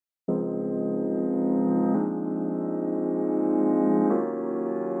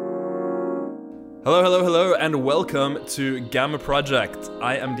Hello, hello, hello, and welcome to Gamma Project.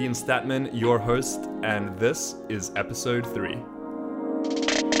 I am Dean Statman, your host, and this is episode 3.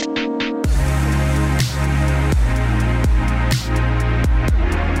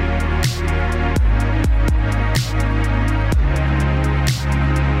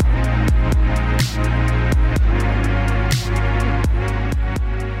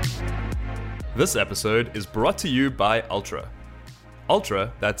 This episode is brought to you by Altra.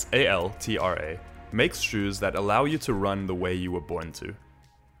 Altra, that's A-L-T-R-A, makes shoes that allow you to run the way you were born to.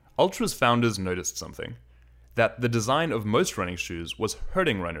 Altra's founders noticed something, that the design of most running shoes was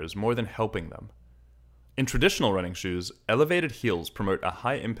hurting runners more than helping them. In traditional running shoes, elevated heels promote a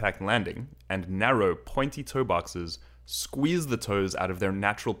high-impact landing, and narrow, pointy toe boxes squeeze the toes out of their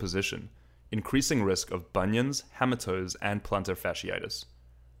natural position, increasing risk of bunions, hammer toes, and plantar fasciitis.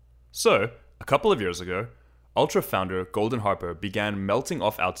 So, a couple of years ago, Altra founder Golden Harper began melting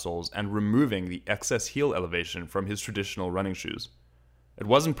off outsoles and removing the excess heel elevation from his traditional running shoes. It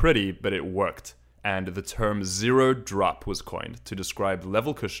wasn't pretty, but it worked, and the term zero drop was coined to describe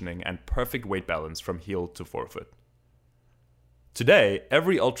level cushioning and perfect weight balance from heel to forefoot. Today,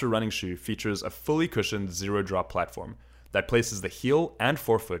 every Altra running shoe features a fully cushioned zero drop platform that places the heel and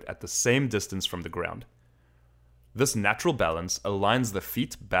forefoot at the same distance from the ground. This natural balance aligns the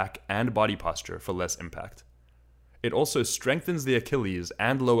feet, back, and body posture for less impact. It also strengthens the Achilles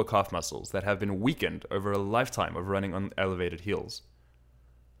and lower calf muscles that have been weakened over a lifetime of running on elevated heels.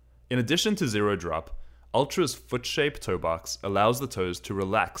 In addition to zero drop, Altra's foot-shaped toe box allows the toes to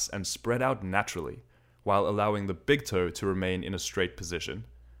relax and spread out naturally, while allowing the big toe to remain in a straight position.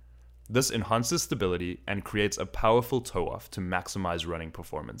 This enhances stability and creates a powerful toe-off to maximize running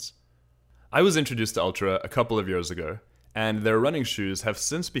performance. I was introduced to Altra a couple of years ago, and their running shoes have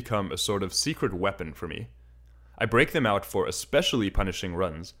since become a sort of secret weapon for me. I break them out for especially punishing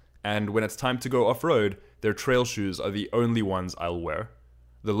runs, and when it's time to go off-road, their trail shoes are the only ones I'll wear.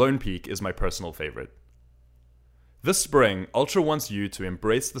 The Lone Peak is my personal favorite. This spring, Altra wants you to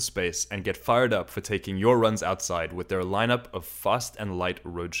embrace the space and get fired up for taking your runs outside with their lineup of fast and light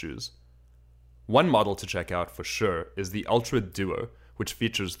road shoes. One model to check out for sure is the Altra Duo, which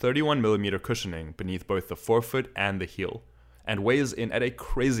features 31mm cushioning beneath both the forefoot and the heel, and weighs in at a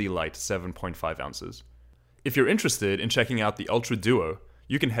crazy light 7.5 ounces. If you're interested in checking out the Altra Duo,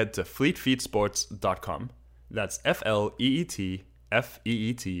 you can head to fleetfeetsports.com. That's F-L-E-E-T-F-E-E-T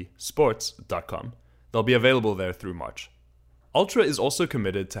sports.com. They'll be available there through March. Altra is also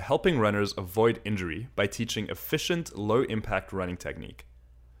committed to helping runners avoid injury by teaching efficient, low-impact running technique.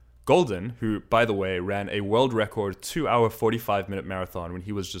 Golden, who, by the way, ran a world record 2-hour 45-minute marathon when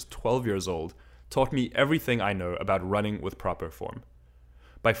he was just 12 years old, taught me everything I know about running with proper form.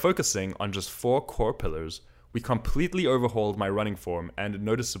 By focusing on just 4 core pillars, we completely overhauled my running form and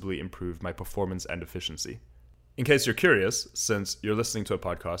noticeably improved my performance and efficiency. In case you're curious, since you're listening to a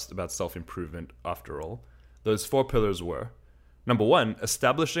podcast about self-improvement after all, those 4 pillars were: number 1,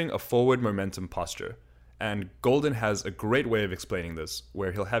 establishing a forward momentum posture. And Golden has a great way of explaining this,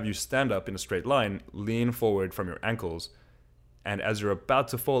 where he'll have you stand up in a straight line, lean forward from your ankles, and as you're about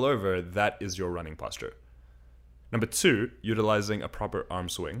to fall over, that is your running posture. Number 2, utilizing a proper arm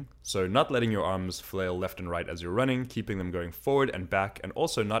swing, so not letting your arms flail left and right as you're running, keeping them going forward and back, and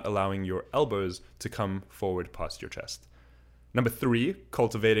also not allowing your elbows to come forward past your chest. Number 3,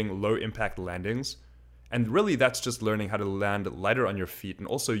 cultivating low-impact landings. And really, that's just learning how to land lighter on your feet and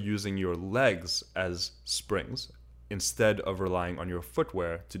also using your legs as springs instead of relying on your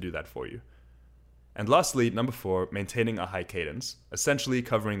footwear to do that for you. And lastly, number 4, maintaining a high cadence, essentially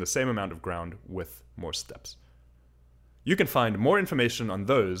covering the same amount of ground with more steps. You can find more information on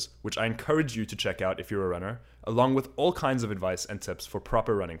those, which I encourage you to check out if you're a runner, along with all kinds of advice and tips for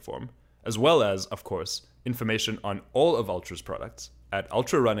proper running form, as well as, of course, information on all of Altra's products at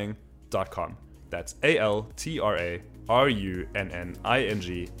altrarunning.com. That's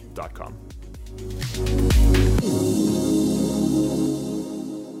ALTRARUNNING.com.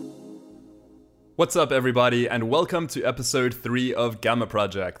 What's up, everybody, and welcome to episode 3 of Gamma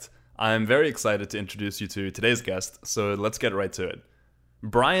Project. I'm very excited to introduce you to today's guest, so let's get right to it.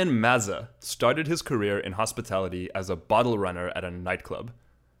 Brian Mazza started his career in hospitality as a bottle runner at a nightclub,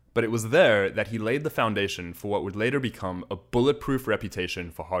 but it was there that he laid the foundation for what would later become a bulletproof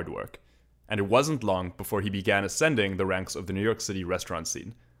reputation for hard work. And it wasn't long before he began ascending the ranks of the New York City restaurant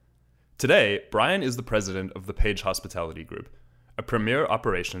scene. Today, Brian is the president of the Page Hospitality Group, a premier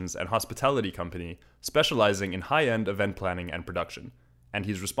operations and hospitality company specializing in high-end event planning and production, and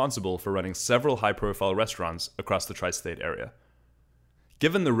he's responsible for running several high-profile restaurants across the tri-state area.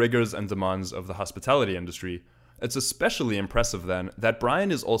 Given the rigors and demands of the hospitality industry, It's especially impressive then that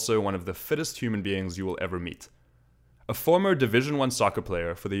Brian is also one of the fittest human beings you will ever meet. A former Division I soccer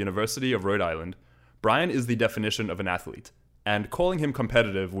player for the University of Rhode Island, Brian is the definition of an athlete, and calling him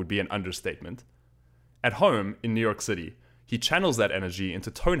competitive would be an understatement. At home, in New York City, he channels that energy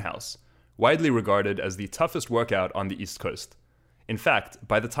into Tonehouse, widely regarded as the toughest workout on the East Coast. In fact,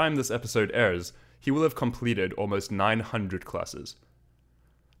 by the time this episode airs, he will have completed almost 900 classes.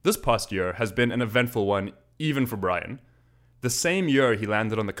 This past year has been an eventful one even for Brian. The same year he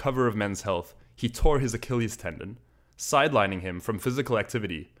landed on the cover of Men's Health, he tore his Achilles tendon, sidelining him from physical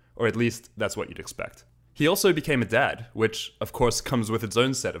activity, or at least that's what you'd expect. He also became a dad, which of course comes with its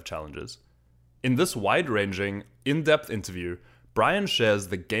own set of challenges. In this wide-ranging, in-depth interview, Brian shares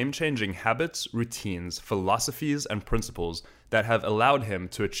the game-changing habits, routines, philosophies, and principles that have allowed him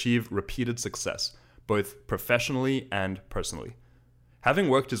to achieve repeated success, both professionally and personally. Having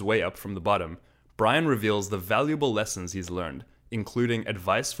worked his way up from the bottom, Brian reveals the valuable lessons he's learned, including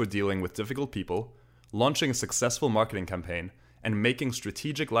advice for dealing with difficult people, launching a successful marketing campaign, and making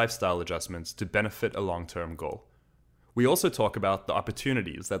strategic lifestyle adjustments to benefit a long-term goal. We also talk about the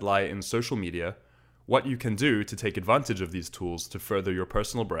opportunities that lie in social media, what you can do to take advantage of these tools to further your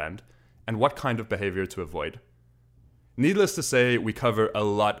personal brand, and what kind of behavior to avoid. Needless to say, we cover a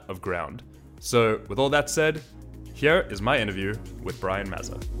lot of ground. So, with all that said, here is my interview with Brian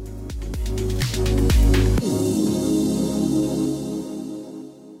Mazza.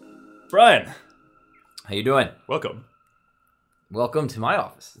 Brian! How you doing? Welcome. Welcome to my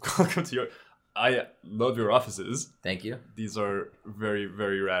office. Welcome to your... I love your offices. Thank you. These are very,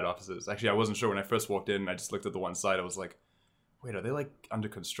 very rad offices. Actually, I wasn't sure when I first walked in. I just looked at the one side. I was like, wait, are they like under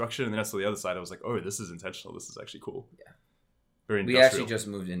construction? And then I saw the other side. I was like, oh, this is intentional. This is actually cool. Yeah. Very industrial. We actually just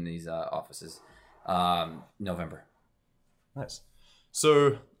moved in these offices November. Nice.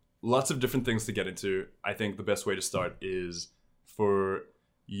 So lots of different things to get into. I think the best way to start is for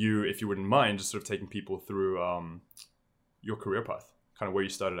you, if you wouldn't mind, just sort of taking people through your career path, kind of where you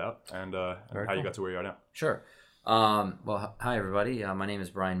started out and how you got to where you are now. Sure. Well, hi, everybody. My name is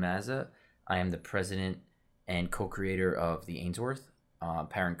Brian Mazza. I am the president and co-creator of the Ainsworth.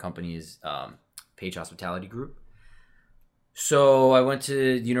 Parent company is Page Hospitality Group. So I went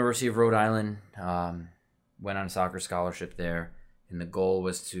to the University of Rhode Island, went on a soccer scholarship there, and the goal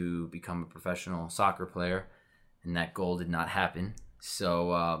was to become a professional soccer player, and that goal did not happen.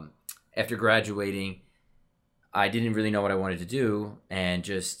 So after graduating, I didn't really know what I wanted to do, and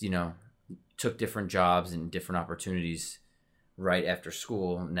just, took different jobs and different opportunities right after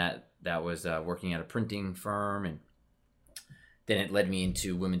school, and that was working at a printing firm, and then it led me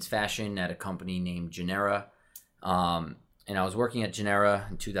into women's fashion at a company named Genera. And I was working at Genera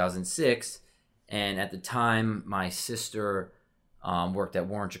in 2006, and at the time, my sister worked at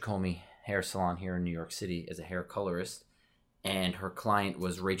Warren Jacome Hair Salon here in New York City as a hair colorist, and her client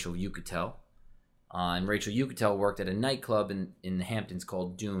was Rachel Uchitel. And Rachel Uchitel worked at a nightclub in the Hamptons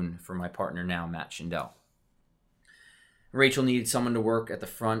called Dune for my partner now, Matt Schindel. Rachel needed someone to work at the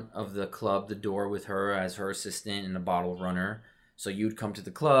front of the club, the door, with her as her assistant and a bottle runner. So you'd come to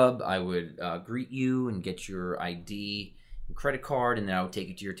the club, I would greet you and get your ID and credit card, and then I would take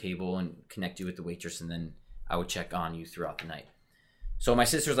you to your table and connect you with the waitress, and then I would check on you throughout the night. So my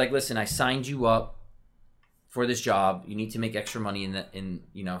sister's like, listen, I signed you up for this job. You need to make extra money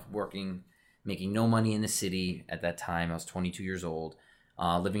working, making no money in the city at that time. I was 22 years old,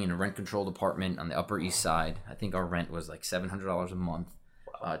 living in a rent-controlled apartment on the Upper East Side. I think our rent was like $700 a month,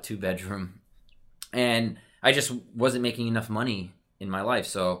 2-bedroom. And I just wasn't making enough money in my life.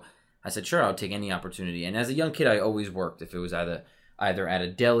 So I said, sure, I'll take any opportunity. And as a young kid, I always worked. If it was either at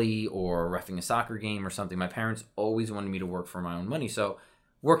a deli or reffing a soccer game or something, my parents always wanted me to work for my own money. So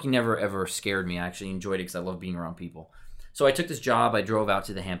working never, ever scared me. I actually enjoyed it because I love being around people. So I took this job. I drove out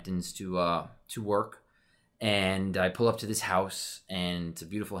to the Hamptons to work, and I pull up to this house, and it's a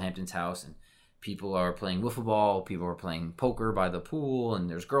beautiful Hamptons house, and people are playing wiffle ball, people are playing poker by the pool, and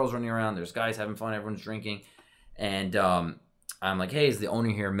there's girls running around, there's guys having fun, everyone's drinking, and I'm like, hey, is the owner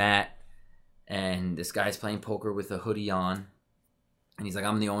here, Matt? And this guy's playing poker with a hoodie on, and he's like,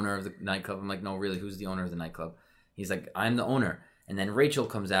 I'm the owner of the nightclub. I'm like, no, really, who's the owner of the nightclub? He's like, I'm the owner. And then Rachel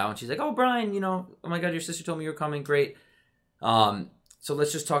comes out, and she's like, oh, Brian, oh my God, your sister told me you were coming, great. So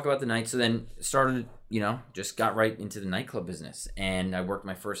let's just talk about the night. So then started, just got right into the nightclub business, and I worked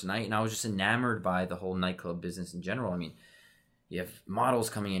my first night, and I was just enamored by the whole nightclub business in general. I mean, you have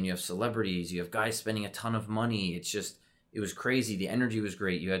models coming in, you have celebrities, you have guys spending a ton of money. It was crazy. The energy was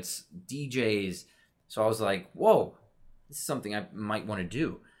great. You had DJs. So I was like, whoa, this is something I might want to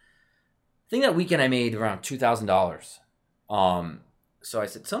do. I think that weekend I made around $2,000. So I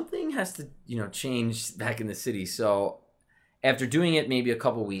said, something has to, change back in the city. So after doing it maybe a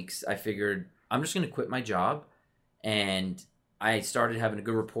couple weeks, I figured I'm just going to quit my job. And I started having a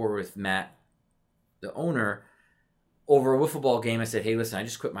good rapport with Matt, the owner. Over a wiffle ball game, I said, hey, listen, I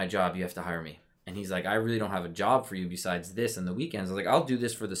just quit my job. You have to hire me. And he's like, I really don't have a job for you besides this and the weekends. I was like, I'll do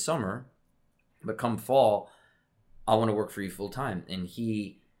this for the summer, but come fall, I want to work for you full time. And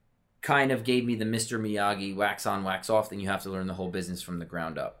he kind of gave me the Mr. Miyagi wax on, wax off thing. You have to learn the whole business from the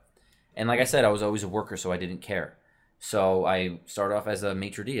ground up. And like I said, I was always a worker, so I didn't care. So I started off as a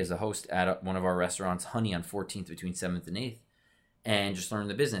maitre d', as a host at one of our restaurants, Honey, on 14th between 7th and 8th, and just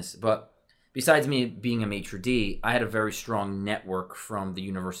learned the business. But besides me being a maitre d', I had a very strong network from the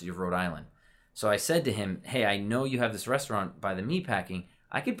University of Rhode Island. So I said to him, hey, I know you have this restaurant by the meatpacking.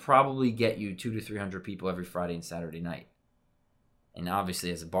 I could probably get you 200 to 300 people every Friday and Saturday night. And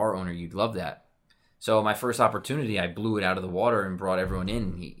obviously, as a bar owner, you'd love that. So my first opportunity, I blew it out of the water and brought everyone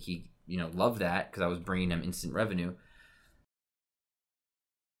in. He loved that because I was bringing him instant revenue.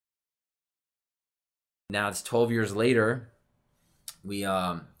 Now it's 12 years later. We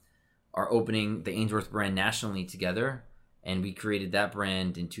are opening the Ainsworth brand nationally together, and we created that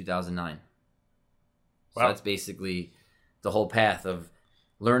brand in 2009. Wow. So that's basically the whole path of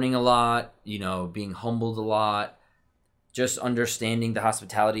learning a lot, being humbled a lot, just understanding the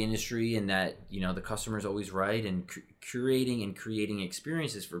hospitality industry and that, the customer's always right, and curating and creating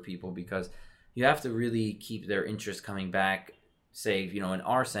experiences for people, because you have to really keep their interest coming back. Say, in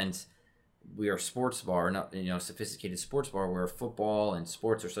our sense, we are a sports bar, not, sophisticated sports bar where football and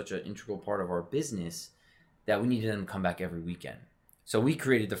sports are such an integral part of our business that we needed them to come back every weekend. So we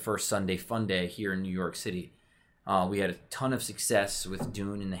created the first Sunday Fun Day here in New York City. We had a ton of success with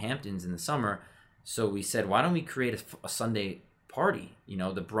Dune in the Hamptons in the summer. So we said, why don't we create a Sunday party?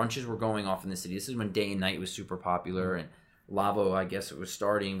 The brunches were going off in the city. This is when day and night was super popular, and Lavo, I guess, it was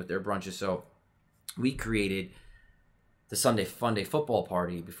starting with their brunches. So we created the Sunday Fun Day football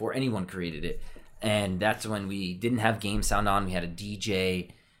party before anyone created it. And that's when we didn't have game sound on. We had a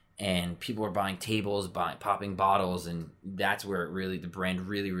DJ, and people were buying tables, popping bottles, and that's where the brand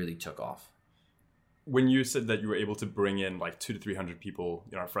really, really took off. When you said that you were able to bring in like 200 to 300 people,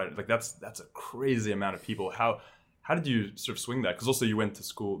 on Friday, like that's a crazy amount of people. How did you sort of swing that? Because also you went to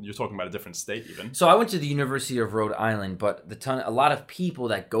school. You're talking about a different state, even. So I went to the University of Rhode Island, but a lot of people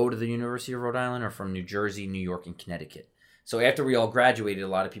that go to the University of Rhode Island are from New Jersey, New York, and Connecticut. So after we all graduated, a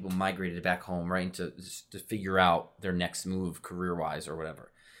lot of people migrated back home, right, to figure out their next move career-wise or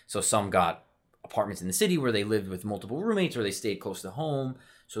whatever. So some got apartments in the city where they lived with multiple roommates, or they stayed close to home,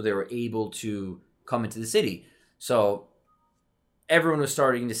 so they were able to come into the city. So everyone was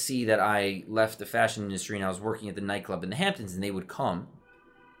starting to see that I left the fashion industry and I was working at the nightclub in the Hamptons, and they would come,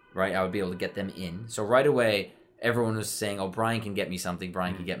 right? I would be able to get them in. So right away, everyone was saying, oh, Brian can get me something.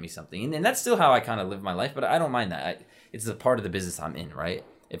 Brian can get me something. And that's still how I kind of live my life, but I don't mind that. It's a part of the business I'm in, right?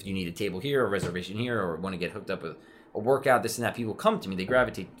 If you need a table here, or a reservation here, or want to get hooked up with a workout, this and that, people come to me. They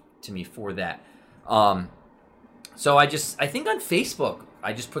gravitate to me for that. So I think on Facebook,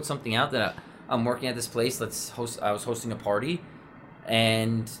 I just put something out that I'm working at this place. I was hosting a party,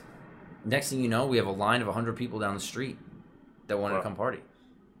 and next thing you know, we have a line of 100 people down the street that wanted to come party.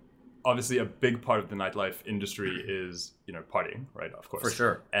 Obviously, a big part of the nightlife industry is, partying, right? Of course. For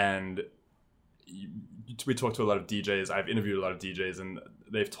sure. And we talk to a lot of DJs. I've interviewed a lot of DJs, and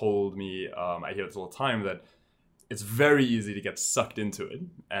they've told me, I hear this all the time, that it's very easy to get sucked into it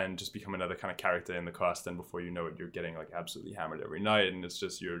and just become another kind of character in the cast. And before you know it, you're getting like absolutely hammered every night, and it's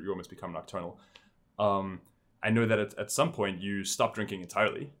just you almost become nocturnal. I know that at some point you stopped drinking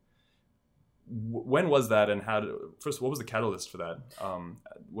entirely. When was that, and what was the catalyst for that?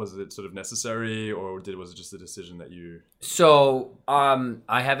 Was it sort of necessary, or was it just a decision that you... So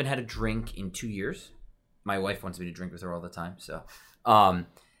I haven't had a drink in 2 years. My wife wants me to drink with her all the time. So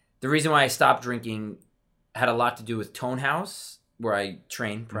the reason why I stopped drinking had a lot to do with Tone House, where I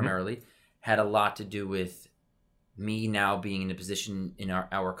train primarily. Mm-hmm. Had a lot to do with me now being in a position in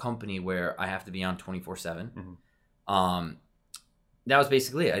our company where I have to be on 24/7. Mm-hmm. That was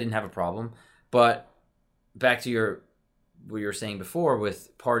basically it. I didn't have a problem. But back to what you were saying before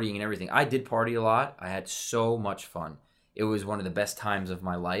with partying and everything. I did party a lot. I had so much fun. It was one of the best times of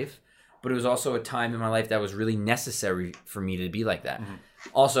my life. But it was also a time in my life that was really necessary for me to be like that. Mm-hmm.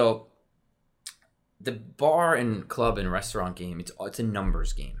 Also, the bar and club and restaurant game, it's a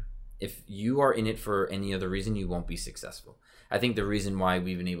numbers game. If you are in it for any other reason, you won't be successful. I think the reason why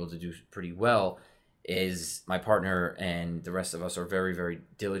we've been able to do pretty well is my partner and the rest of us are very, very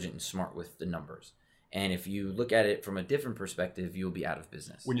diligent and smart with the numbers. And if you look at it from a different perspective, you'll be out of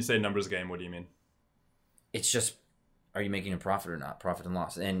business. When you say numbers game, what do you mean? It's just are you making a profit or not? Profit and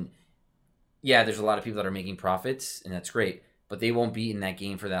loss. And yeah, there's a lot of people that are making profits, and that's great, but they won't be in that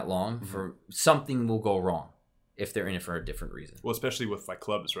game for that long. For something will go wrong if they're in it for a different reason. Well, especially with like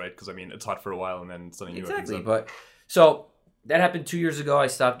clubs, right? Because I mean, it's hot for a while, and then something new opens Exactly. up. But so that happened 2 years ago. I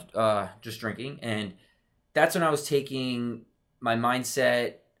stopped just drinking, and that's when I was taking my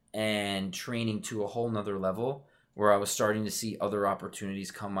mindset and training to a whole nother level, where I was starting to see other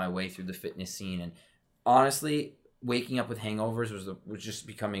opportunities come my way through the fitness scene. And honestly, waking up with hangovers was just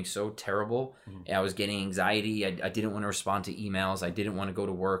becoming so terrible. I was getting anxiety. I didn't want to respond to emails. I didn't want to go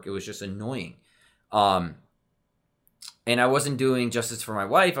to work. It was just annoying. And I wasn't doing justice for my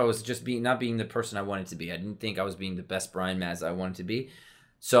wife. I was just not being the person I wanted to be. I didn't think I was being the best Brian Maz I wanted to be.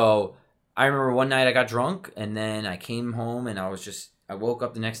 So I remember one night I got drunk, and then I came home, and I woke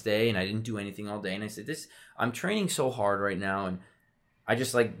up the next day, and I didn't do anything all day. And I said, I'm training so hard right now, and I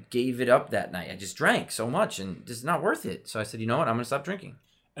just like gave it up that night. I just drank so much, and it's not worth it. So I said, you know what? I'm going to stop drinking.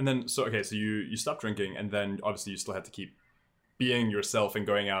 And then, so you stopped drinking, and then obviously you still had to keep being yourself and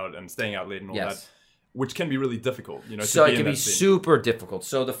going out and staying out late and all that. Which can be really difficult, So it can be super difficult.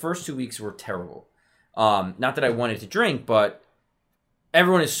 So the first 2 weeks were terrible. Not that I wanted to drink, but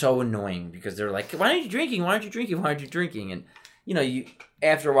everyone is so annoying because they're like, "Why aren't you drinking? Why aren't you drinking? Why aren't you drinking?" And you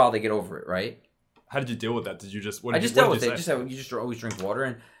after a while they get over it, right? How did you deal with that? Did you just? I just dealt with it. You just always drink water,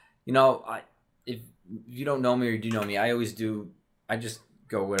 and if you don't know me or you do know me, I always do. I just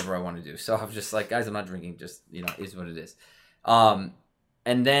go whatever I want to do. So I'm just like, guys, I'm not drinking. Just is what it is.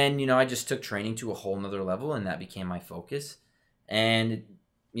 And then, I just took training to a whole nother level, and that became my focus. And,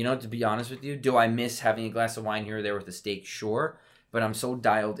 to be honest with you, do I miss having a glass of wine here or there with a steak? Sure. But I'm so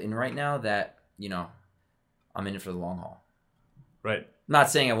dialed in right now that, I'm in it for the long haul. Right.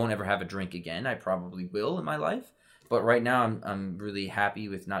 Not saying I won't ever have a drink again. I probably will in my life. But right now, I'm really happy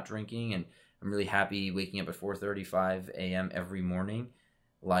with not drinking, and I'm really happy waking up at 4:35 a.m. every morning.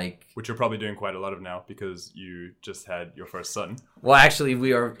 Which you're probably doing quite a lot of now because you just had your first son. Well, actually,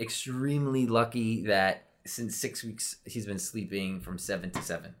 we are extremely lucky that since 6 weeks, he's been sleeping from 7 to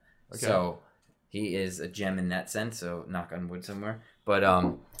 7. Okay. So he is a gem in that sense. So knock on wood somewhere. But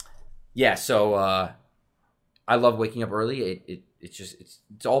yeah. So I love waking up early.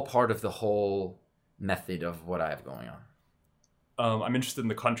 It's all part of the whole method of what I have going on. I'm interested in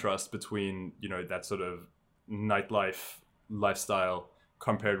the contrast between that sort of nightlife lifestyle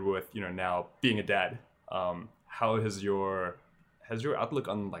compared with now being a dad. How has your outlook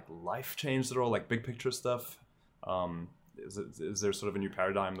on like life changed at all, like big picture stuff? Is there sort of a new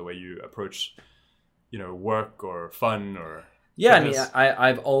paradigm, the way you approach work or fun or fitness? I mean,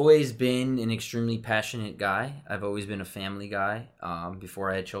 I've always been an extremely passionate guy. I've always been a family guy.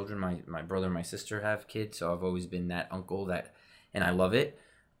 Before I had children, my brother and my sister have kids, so I've always been that uncle and I love it.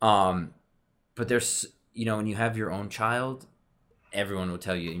 But there's when you have your own child, everyone will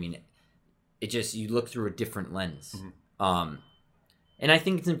tell you, you look through a different lens. Mm-hmm. And I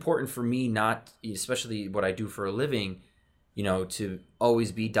think it's important for me not, especially what I do for a living, to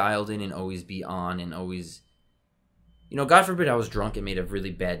always be dialed in and always be on and always, God forbid I was drunk and made a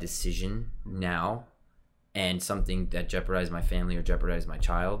really bad decision now and something that jeopardized my family or jeopardized my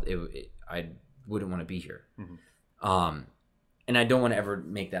child, I wouldn't want to be here. Mm-hmm. And I don't want to ever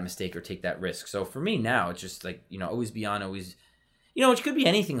make that mistake or take that risk. So for me now, it's just like, always be on, always... it could be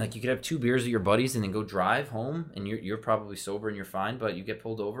anything. Like you could have 2 beers with your buddies and then go drive home, and you're probably sober and you're fine, but you get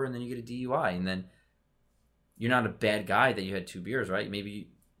pulled over and then you get a DUI, and then you're not a bad guy that you had 2 beers, right?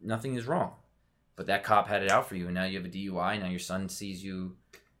 Maybe nothing is wrong, but that cop had it out for you, and now you have a DUI. Now your son sees you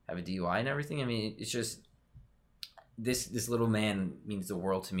have a DUI and everything. I mean, it's just this little man means the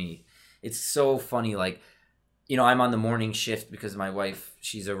world to me. It's so funny, like. I'm on the morning shift because my wife,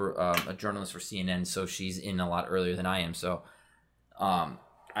 she's a journalist for CNN, so she's in a lot earlier than I am. So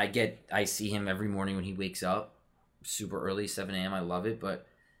I see him every morning when he wakes up super early, 7 a.m. I love it, but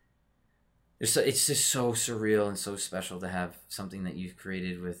it's just so surreal and so special to have something that you've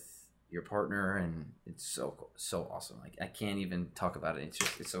created with your partner, and it's so awesome. Like I can't even talk about it.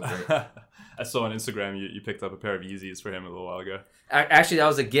 It's so great. I saw on Instagram you picked up a pair of Yeezys for him a little while ago. Actually, that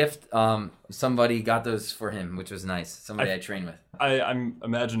was a gift. Somebody got those for him, which was nice. Somebody I train with. I'm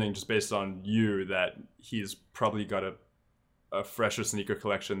imagining, just based on you, that he's probably got a fresher sneaker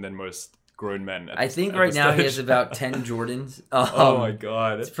collection than most grown men. I think right now he has about 10 Jordans. Oh my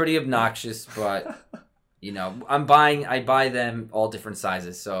god, it's pretty obnoxious, but I buy them all different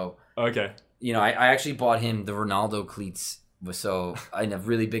sizes. So okay, I actually bought him the Ronaldo cleats, so in a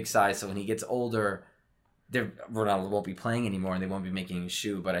really big size. So when he gets older, Ronaldo won't be playing anymore, and they won't be making a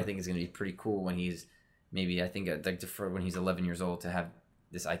shoe. But I think it's going to be pretty cool when he's when he's 11 years old to have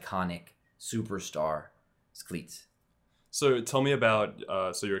this iconic superstar cleats. So tell me about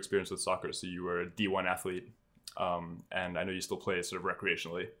your experience with soccer. So you were a D1 athlete, and I know you still play sort of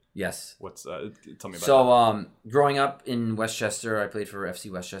recreationally. Yes. Tell me about that. So growing up in Westchester, I played for FC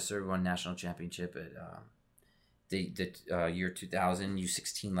Westchester. We won national championship at the year 2000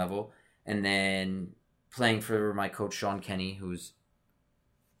 U16 level, and then playing for my coach Sean Kenny, who's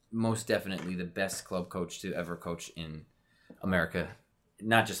most definitely the best club coach to ever coach in America.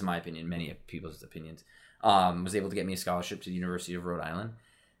 Not just in my opinion, many people's opinions. Was able to get me a scholarship to the University of Rhode Island.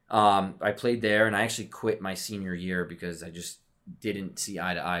 I played there, and I actually quit my senior year because I just didn't see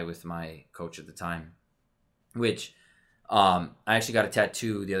eye to eye with my coach at the time. Which I actually got a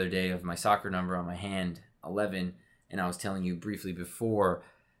tattoo the other day of my soccer number on my hand, 11. And I was telling you briefly before,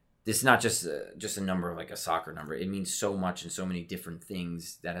 this is not just a number of like a soccer number. It means so much and so many different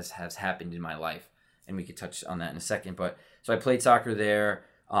things that has happened in my life. And we could touch on that in a second. But so I played soccer there.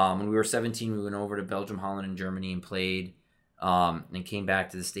 When we were 17, we went over to Belgium, Holland, and Germany and played. And then came back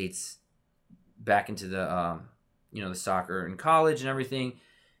to the States, back into the the soccer in college and everything.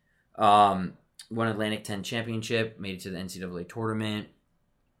 Won Atlantic 10 championship, made it to the NCAA tournament.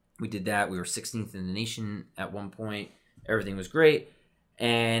 We did that. We were 16th in the nation at one point. Everything was great.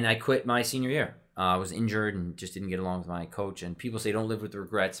 And I quit my senior year. I was injured and just didn't get along with my coach. And people say don't live with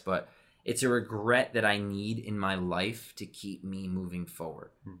regrets, but it's a regret that I need in my life to keep me moving forward.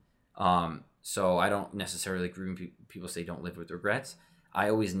 So I don't necessarily agree when people say don't live with regrets. I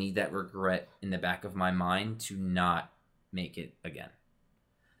always need that regret in the back of my mind to not make it again.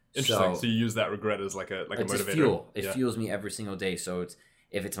 Interesting. So you use that regret as like a it's motivator. A fuel. It fuels me every single day. So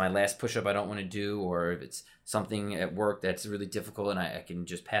if it's my last push-up I don't want to do, or if it's something at work that's really difficult and I can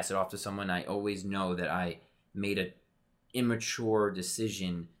just pass it off to someone, I always know that I made an immature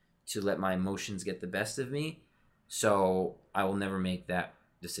decision to let my emotions get the best of me. So I will never make that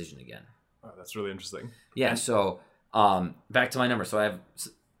decision again. Oh, that's really interesting. Yeah. So back to my number. So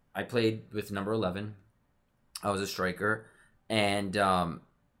I played with number 11. I was a striker, and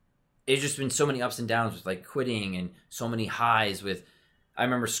it's just been so many ups and downs with like quitting and so many highs with. I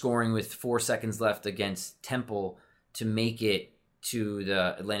remember scoring with 4 seconds left against Temple to make it to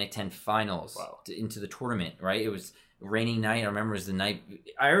the Atlantic 10 finals. Wow. Into the tournament, right? It was a rainy night. I remember it was the night.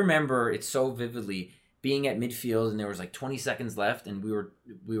 I remember it so vividly being at midfield, and there was like 20 seconds left, and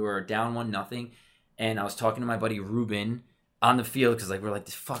we were down 1-0, and I was talking to my buddy Ruben on the field because like we're like,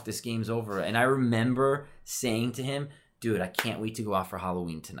 fuck, this game's over. And I remember saying to him, dude, I can't wait to go out for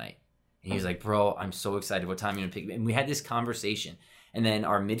Halloween tonight. And he was like, bro, I'm so excited. What time are you gonna pick me? And we had this conversation. And then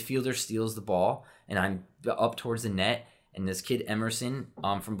our midfielder steals the ball, and I'm up towards the net, and this kid Emerson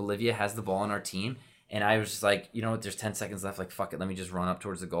from Bolivia has the ball on our team. And I was just like, you know what, there's 10 seconds left. Like, fuck it, let me just run up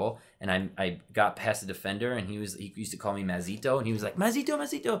towards the goal. And I got past the defender, and he used to call me Mazito, and he was like,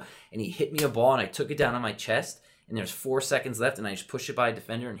 Mazito. And he hit me a ball, and I took it down on my chest, and there's 4 seconds left, and I just pushed it by a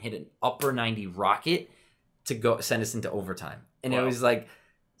defender and hit an upper 90 rocket to go send us into overtime. And It was like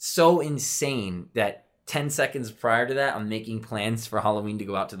so insane that 10 seconds prior to that, I'm making plans for Halloween to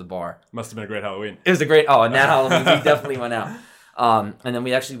go out to the bar. Must have been a great Halloween. It was a great, and that Halloween, we definitely went out. And then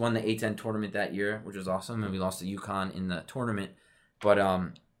we actually won the A10 tournament that year, which was awesome. And we lost to UConn in the tournament. But,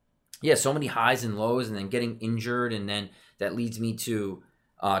 so many highs and lows, and then getting injured. And then that leads me to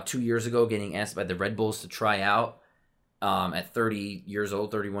 2 years ago getting asked by the Red Bulls to try out at 31 years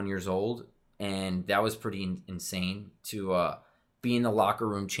old. And that was pretty insane to be in the locker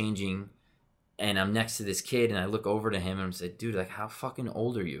room changing. And I'm next to this kid, and I look over to him, and I'm like, dude, like, how fucking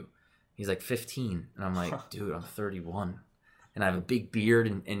old are you? He's like, 15. And I'm like, dude, I'm 31. And I have a big beard,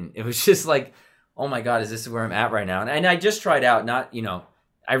 and it was just like, oh my God, is this where I'm at right now? And I just tried out,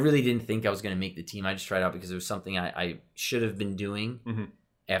 I really didn't think I was going to make the team. I just tried out because it was something I should have been doing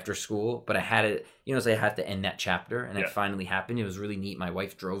after school, but I had it, so I had to end that chapter, and it finally happened. It was really neat. My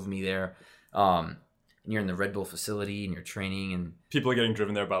wife drove me there. And you're in the Red Bull facility and you're training, and people are getting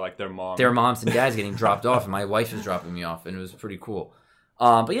driven there by like their moms and dads getting dropped off, and my wife is dropping me off, and it was pretty cool.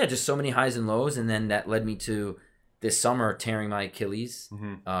 But yeah, just so many highs and lows. And then that led me to this summer tearing my Achilles,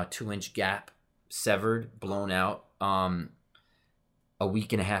 2-inch gap, severed, blown out, a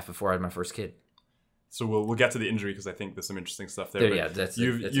week and a half before I had my first kid. So we'll get to the injury because I think there's some interesting stuff there. Yeah, that's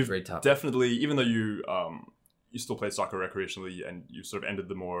a great topic. Definitely, even though you still played soccer recreationally and you sort of ended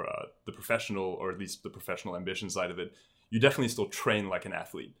the more the professional, or at least the professional ambition side of it, you definitely still train like an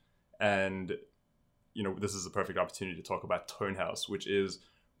athlete. And this is a perfect opportunity to talk about Tone House, which is,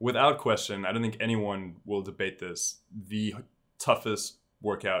 without question, I don't think anyone will debate this, the toughest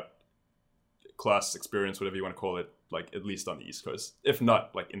workout class experience, whatever you want to call it, like at least on the East Coast, if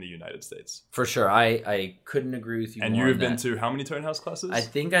not like in the United States. For sure. I couldn't agree with you more. And you've been to how many Tone House classes? I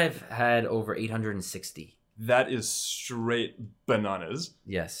think I've had over 860. That is straight bananas.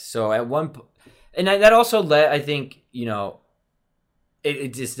 Yes. So at and that also led, I think,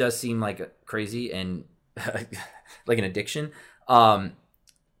 it just does seem like crazy and like an addiction. But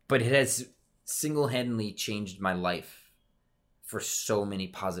it has single-handedly changed my life for so many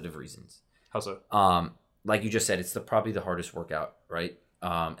positive reasons. How so? Like you just said, it's probably the hardest workout, right?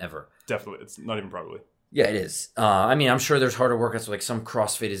 Ever. Definitely. It's not even probably. Yeah, it is. I mean, I'm sure there's harder workouts. Like some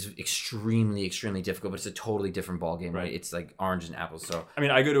CrossFit is extremely, extremely difficult, but it's a totally different ballgame, right? It's like oranges and apples. So I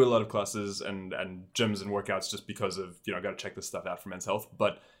mean, I go to a lot of classes and gyms and workouts just because of, I got to check this stuff out for men's health.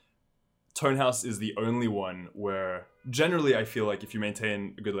 But Tonehouse is the only one where generally I feel like if you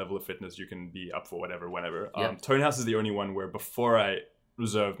maintain a good level of fitness, you can be up for whatever, whenever. Yep. Tonehouse is the only one where before I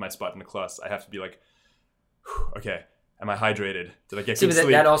reserve my spot in the class, I have to be like, okay, am I hydrated? Did I get good sleep?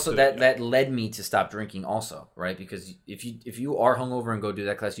 That also that led me to stop drinking also, right? Because if you are hungover and go do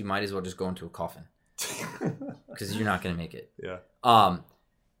that class, you might as well just go into a coffin because you're not going to make it. Yeah.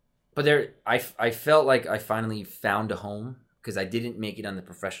 But I felt like I finally found a home because I didn't make it on the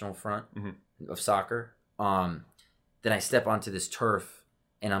professional front of soccer. Then I step onto this turf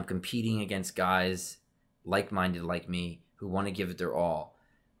and I'm competing against guys like-minded like me who want to give it their all.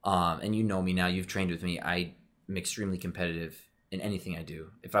 And you know me now, you've trained with me. I'm extremely competitive in anything I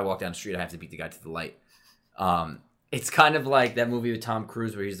do. If I walk down the street, I have to beat the guy to the light. It's kind of like that movie with Tom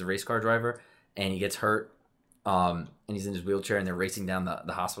Cruise where he's the race car driver and he gets hurt and he's in his wheelchair and they're racing down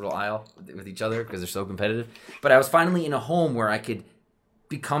the hospital aisle with each other because they're so competitive. But I was finally in a home where I could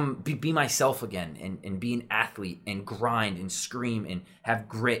be myself again and be an athlete and grind and scream and have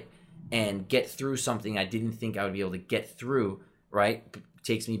grit and get through something I didn't think I would be able to get through, right?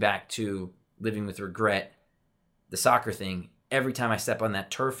 Takes me back to living with regret, the soccer thing. Every time I step on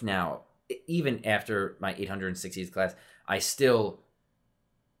that turf now, even after my 860th class, I still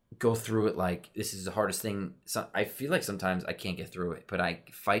go through it like this is the hardest thing. So I feel like sometimes I can't get through it, but I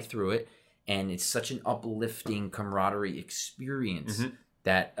fight through it. And it's such an uplifting camaraderie experience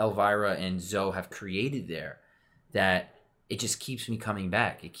that Elvira and Zoe have created there that it just keeps me coming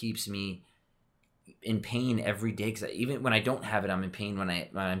back. It keeps me in pain every day because even when I don't have it, I'm in pain. When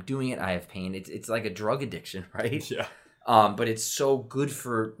I'm doing it, I have pain. It's like a drug addiction, right? Yeah. But it's so good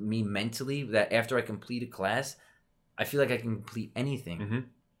for me mentally that after I complete a class, I feel like I can complete anything.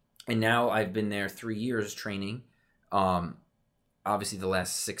 And now I've been there 3 years training. Obviously, the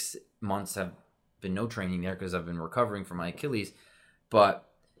last 6 months have been no training there because I've been recovering from my Achilles. But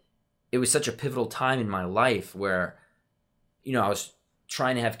it was such a pivotal time in my life where, I was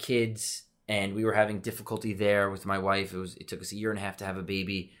trying to have kids and we were having difficulty there with my wife. It took us 1.5 years to have a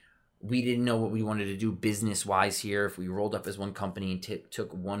baby. We didn't know what we wanted to do business-wise here. If we rolled up as one company and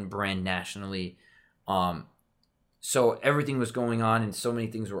took one brand nationally. So everything was going on and so many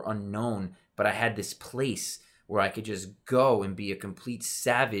things were unknown. But I had this place where I could just go and be a complete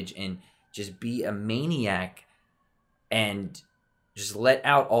savage and just be a maniac and just let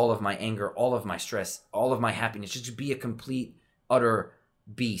out all of my anger, all of my stress, all of my happiness. Just be a complete, utter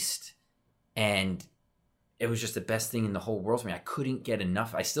beast. And it was just the best thing in the whole world for me. I couldn't get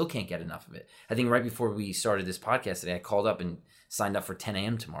enough. I still can't get enough of it. I think right before we started this podcast today, I called up and signed up for 10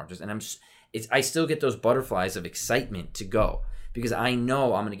 a.m. tomorrow. I still get those butterflies of excitement to go because I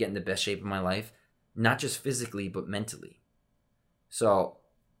know I'm going to get in the best shape of my life, not just physically, but mentally. So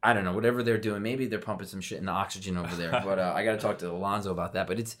I don't know, whatever they're doing, maybe they're pumping some shit in the oxygen over there. But I got to talk to Alonzo about that.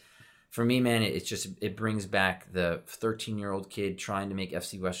 But for me, man, it brings back the 13-year-old kid trying to make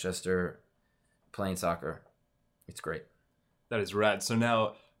FC Westchester playing soccer. It's great. That is rad. So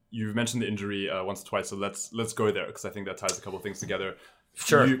now you've mentioned the injury once or twice, so let's go there because I think that ties a couple of things together.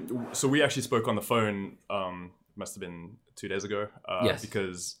 Sure. So we actually spoke on the phone. Must have been 2 days ago. Yes.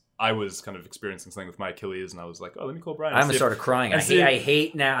 Because I was kind of experiencing something with my Achilles, and I was like, "Oh, let me call Brian." I almost started crying. I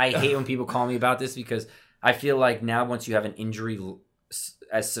hate when people call me about this because I feel like now once you have an injury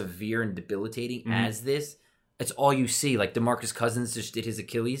as severe and debilitating as this, it's all you see. Like DeMarcus Cousins just did his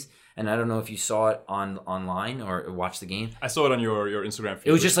Achilles, and I don't know if you saw it online or watched the game. I saw it on your Instagram feed.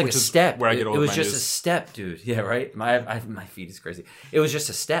 It was just like a step. Where I get all it was my just news. a step, dude. Yeah, right. My feed is crazy. It was just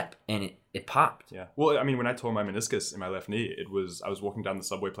a step, and it popped. Yeah. Well, I mean, when I tore my meniscus in my left knee, I was walking down the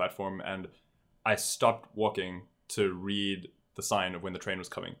subway platform, and I stopped walking to read the sign of when the train was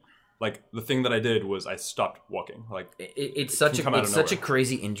coming. Like the thing that I did was I stopped walking. Like it's such a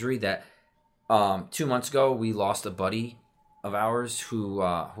crazy injury that 2 months ago we lost a buddy of ours who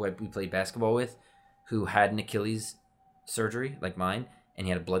we played basketball with, who had an Achilles surgery like mine, and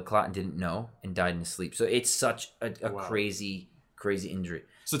he had a blood clot and didn't know and died in his sleep. So it's such a Wow. crazy crazy injury.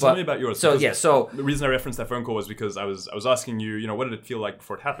 So tell me about yours. So the reason I referenced that phone call was because I was asking you, what did it feel like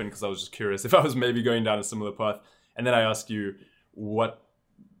before it happened? Because I was just curious if I was maybe going down a similar path. And then I asked you what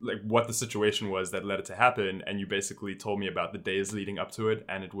the situation was that led it to happen, and you basically told me about the days leading up to it,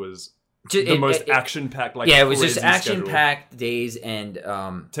 and it was the most action-packed. It was just action-packed days, and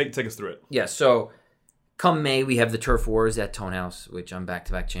take us through it. Yeah, so come May, we have the Turf Wars at Tone House, which I'm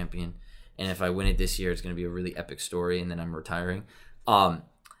back-to-back champion, and if I win it this year, it's going to be a really epic story, and then I'm retiring.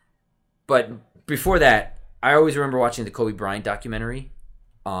 But before that, I always remember watching the Kobe Bryant documentary,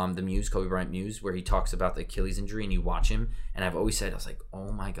 the Muse, Kobe Bryant Muse, where he talks about the Achilles injury, and you watch him, and I've always said, I was like,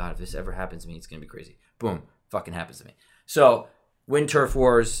 oh my God, if this ever happens to me, it's going to be crazy. Boom, fucking happens to me. So, win Turf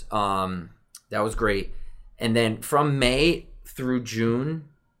Wars, that was great. And then from May through June,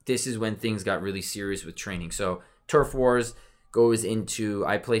 this is when things got really serious with training. So, Turf Wars goes into,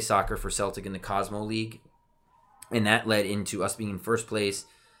 I play soccer for Celtic in the Cosmo League, and that led into us being in first place.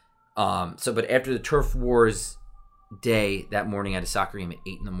 But after the Turf Wars day, that morning I had a soccer game at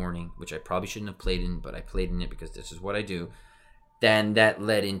 8 a.m, which I probably shouldn't have played in, but I played in it because this is what I do. Then that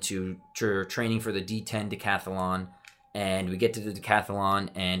led into training for the D10 decathlon, and we get to the decathlon,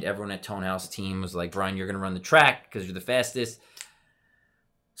 and everyone at Tone House team was like, Brian, you're going to run the track because you're the fastest.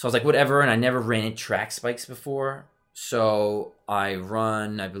 So I was like, whatever, and I never ran in track spikes before. So I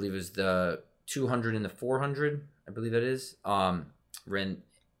run, I believe it was the 200 and the 400, I believe that is.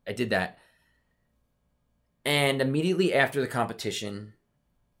 I did that. And immediately after the competition,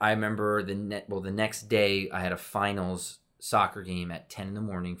 I remember the next day I had a finals soccer game at 10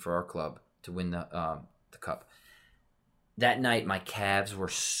 a.m. for our club to win the cup. That night, my calves were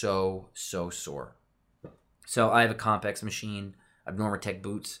so sore. So I have a Compex machine. I have Normatec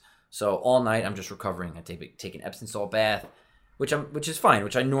boots. So all night I'm just recovering. I take an Epsom salt bath, which is fine,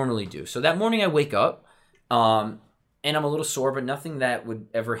 which I normally do. So that morning I wake up, and I'm a little sore, but nothing that would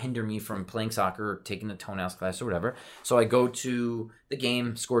ever hinder me from playing soccer or taking the Tone House class or whatever. So I go to the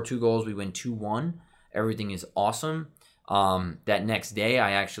game, score 2 goals. We win 2-1. Everything is awesome. That next day,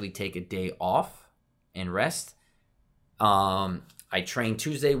 I actually take a day off and rest. I train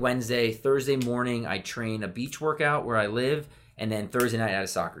Tuesday, Wednesday, Thursday morning. I train a beach workout where I live. And then Thursday night, I had a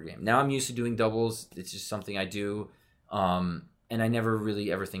soccer game. Now I'm used to doing doubles. It's just something I do. And I never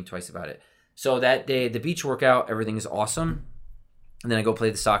really ever think twice about it. So that day, the beach workout, everything is awesome. And then I go play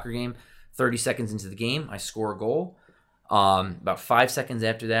the soccer game. 30 seconds into the game, I score a goal. About 5 seconds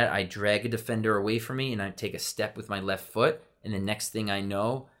after that, I drag a defender away from me, and I take a step with my left foot. And the next thing I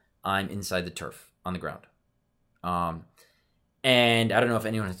know, I'm inside the turf on the ground. And I don't know if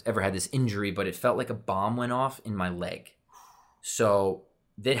anyone has ever had this injury, but it felt like a bomb went off in my leg. So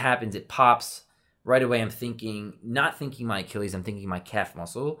that happens. It pops. Right away, I'm not thinking my Achilles, I'm thinking my calf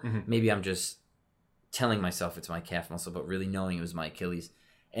muscle. Mm-hmm. Maybe I'm just telling myself it's my calf muscle, but really knowing it was my Achilles.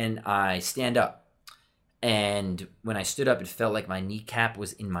 And I stand up. And when I stood up, it felt like my kneecap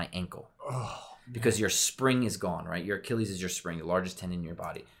was in my ankle. Because your spring is gone, right? Your Achilles is your spring, the largest tendon in your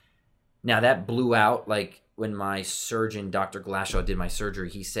body. Now, that blew out. Like, when my surgeon, Dr. Glashaw, did my surgery,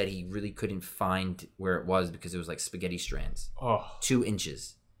 he said he really couldn't find where it was because it was like spaghetti strands. 2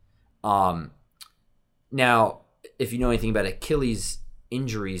 inches. Now, if you know anything about Achilles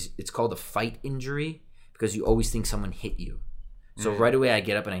injuries, it's called a fight injury because you always think someone hit you. So right away I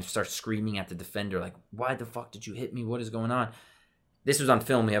get up and I start screaming at the defender, like, why the fuck did you hit me? What is going on? This was on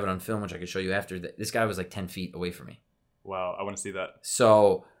film. We have it on film, which I could show you after. This guy was like 10 feet away from me. Wow, I want to see that.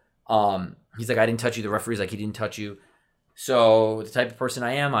 So he's like, I didn't touch you. The referee's like, he didn't touch you. So the type of person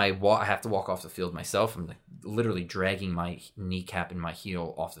I am, I have to walk off the field myself. I'm like literally dragging my kneecap and my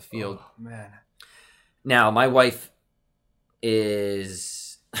heel off the field. Oh, man. Now, my wife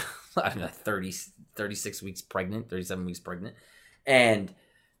is 36 weeks pregnant, 37 weeks pregnant. And,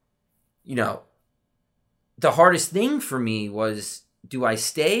 the hardest thing for me was, do I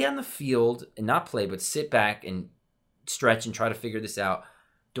stay on the field and not play, but sit back and stretch and try to figure this out?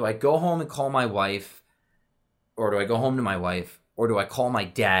 Do I go home and call my wife, or do I go home to my wife, or do I call my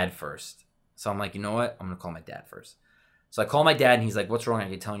dad first? So I'm like, you know what? I'm going to call my dad first. So I call my dad, and he's like, what's wrong? I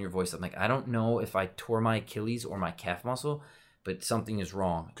can tell in your voice. I'm like, I don't know if I tore my Achilles or my calf muscle, but something is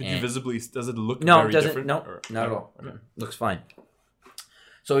wrong. Could you visibly, does it look very different? No, not at all. Okay. Looks fine.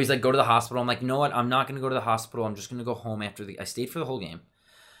 So he's like, go to the hospital. I'm like, you know what? I'm not going to go to the hospital. I'm just going to go home after I stayed for the whole game.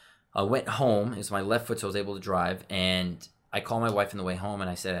 I went home. It's my left foot, so I was able to drive. And I called my wife on the way home, and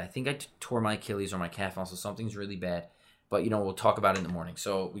I said, I think I tore my Achilles or my calf muscle. Something's really bad. But, we'll talk about it in the morning.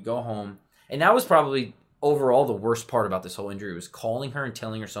 So we go home. And that was probably overall the worst part about this whole injury was calling her and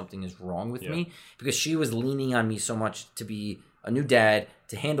telling her something is wrong with me because she was leaning on me so much to be a new dad,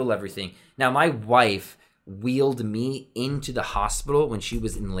 to handle everything. Now, my wife wheeled me into the hospital when she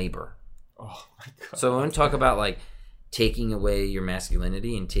was in labor. Oh my God. So when we talk about like taking away your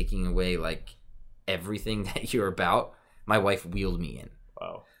masculinity and taking away like everything that you're about, my wife wheeled me in.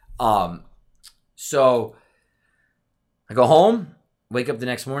 Wow. So I go home, wake up the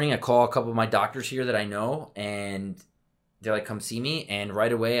next morning, I call a couple of my doctors here that I know, and they're like, come see me. And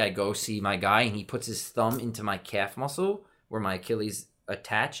right away I go see my guy, and he puts his thumb into my calf muscle where my Achilles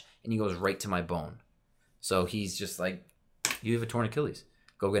attach, and he goes right to my bone. So he's just like, you have a torn Achilles.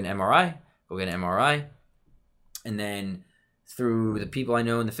 Go get an MRI. And then through the people I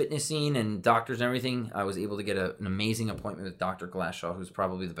know in the fitness scene and doctors and everything, I was able to get an amazing appointment with Dr. Glashaw, who's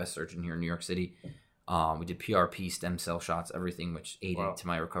probably the best surgeon here in New York City. We did PRP, stem cell shots, everything, which aided to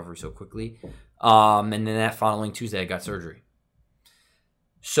my recovery so quickly. And then that following Tuesday, I got surgery.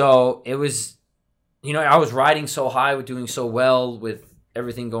 So it was, I was riding so high with doing so well with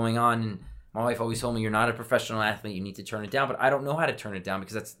everything going on. And my wife always told me, you're not a professional athlete. You need to turn it down. But I don't know how to turn it down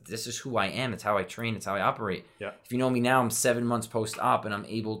because this is who I am. It's how I train. It's how I operate. Yeah. If you know me now, I'm 7 months post-op, and I'm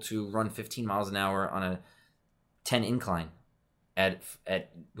able to run 15 miles an hour on a 10 incline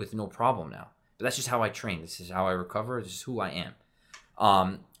with no problem now. But that's just how I train. This is how I recover. This is who I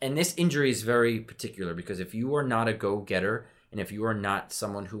am. And this injury is very particular because if you are not a go-getter and if you are not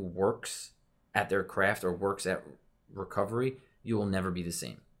someone who works at their craft or works at recovery, you will never be the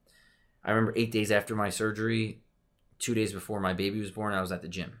same. I remember 8 days after my surgery, 2 days before my baby was born, I was at the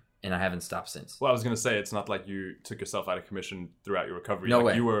gym, and I haven't stopped since. Well, I was going to say, it's not like you took yourself out of commission throughout your recovery. No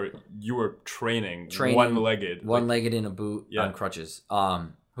way. You were training one-legged. One-legged in a boot on crutches,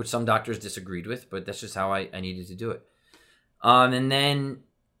 which some doctors disagreed with, but that's just how I needed to do it. And then,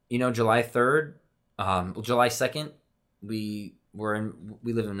 July 3rd, July 2nd, we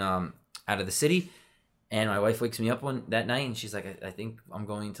live in out of the city. And my wife wakes me up that night, and she's like, I think I'm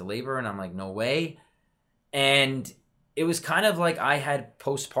going to labor. And I'm like, no way. And it was kind of like I had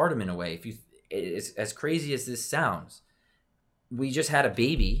postpartum in a way. It's as crazy as this sounds. We just had a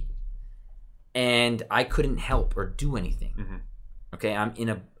baby, and I couldn't help or do anything. Mm-hmm. Okay,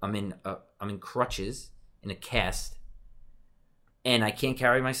 I'm in crutches, in a cast, and I can't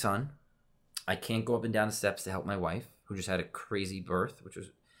carry my son. I can't go up and down the steps to help my wife, who just had a crazy birth,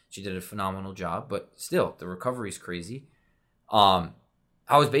 she did a phenomenal job, but still, the recovery is crazy. I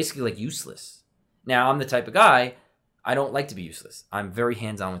was basically like useless. Now, I'm the type of guy, I don't like to be useless. I'm very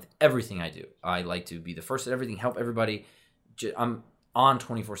hands-on with everything I do. I like to be the first at everything, help everybody. I'm on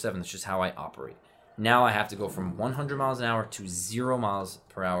 24/7. That's just how I operate. Now I have to go from 100 miles an hour to 0 miles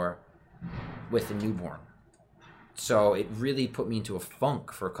per hour with a newborn. So it really put me into a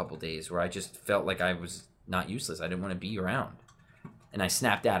funk for a couple days where I just felt like I was not useless. I didn't want to be around. And I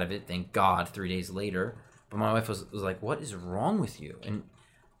snapped out of it, thank God, 3 days later. But my wife was like, what is wrong with you? And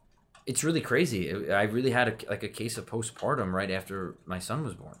it's really crazy. I really had a case of postpartum right after my son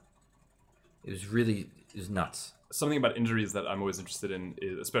was born. It was nuts. Something about injuries that I'm always interested in,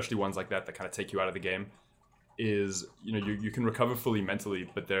 especially ones like that kind of take you out of the game, is, you can recover fully mentally,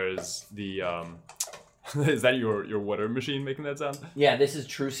 but there's the... is that your water machine making that sound? Yeah, this is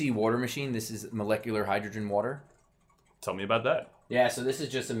Trucy water machine. This is molecular hydrogen water. Tell me about that. Yeah, so this is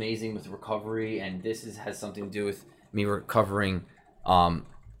just amazing with recovery, and this has something to do with me recovering. Oh,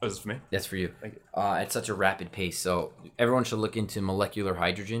 this is for me? That's for you. Thank you. At such a rapid pace. So everyone should look into molecular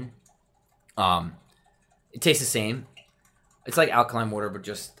hydrogen. It tastes the same. It's like alkaline water, but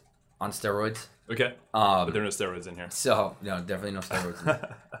just on steroids. Okay. But there are no steroids in here. So, no, definitely no steroids in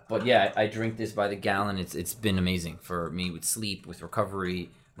here. But yeah, I drink this by the gallon. It's been amazing for me with sleep, with recovery,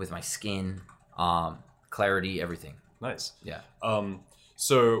 with my skin, clarity, everything. Nice. Yeah.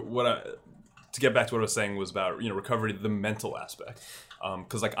 So to get back to what I was saying was about, recovery, the mental aspect.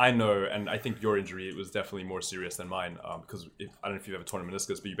 Because I know, and I think your injury was definitely more serious than mine. Because I don't know if you've ever torn a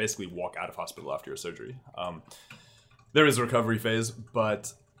meniscus, but you basically walk out of hospital after your surgery. There is a recovery phase,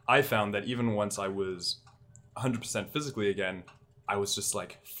 but I found that even once I was 100% physically again, I was just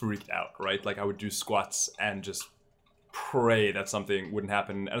freaked out, right? I would do squats and just pray that something wouldn't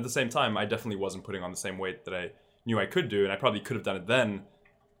happen. And at the same time, I definitely wasn't putting on the same weight that I knew I could do, and I probably could have done it then,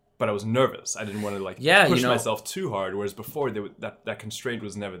 but I was nervous. I didn't want to push myself too hard, whereas before that constraint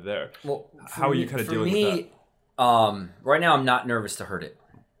was never there. Well, how are you kind of dealing with that? Right now I'm not nervous to hurt it.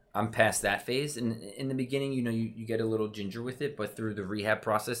 I'm past that phase. And in the beginning, you get a little ginger with it, but through the rehab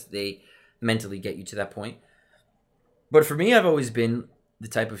process, they mentally get you to that point. But for me, I've always been the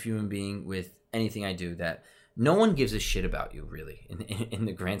type of human being with anything I do that no one gives a shit about you, really, in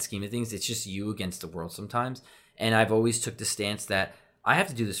the grand scheme of things. It's just you against the world sometimes. And I've always took the stance that I have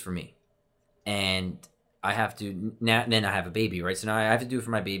to do this for me. And I have to now. Then I have a baby, right? So now I have to do it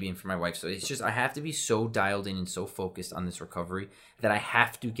for my baby and for my wife. So it's just I have to be so dialed in and so focused on this recovery that I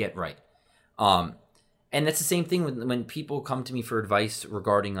have to get right. And that's the same thing when people come to me for advice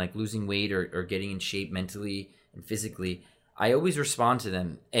regarding like losing weight or getting in shape mentally and physically. I always respond to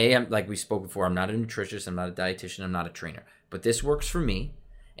them. I'm, like we spoke before, I'm not a nutritionist, I'm not a dietitian, I'm not a trainer, but this works for me.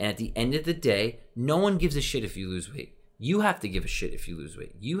 And at the end of the day, no one gives a shit if you lose weight. You have to give a shit if you lose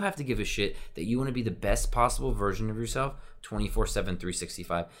weight. You have to give a shit that you want to be the best possible version of yourself 24/7,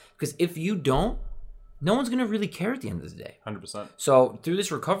 365. Because if you don't, no one's going to really care at the end of the day. 100%. So through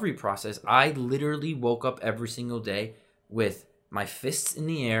this recovery process, I literally woke up every single day with my fists in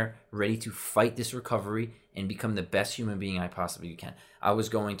the air, ready to fight this recovery and become the best human being I possibly can. I was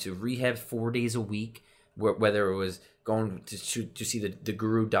going to rehab 4 days a week, whether it was going to see the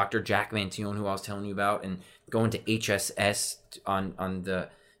guru, Dr. Jack Mantione, who I was telling you about, and going to HSS on the,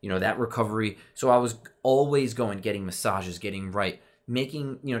 that recovery. So I was always getting massages, getting right,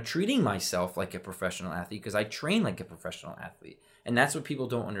 treating myself like a professional athlete because I train like a professional athlete. And that's what people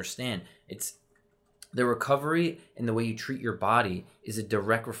don't understand. It's the recovery and the way you treat your body is a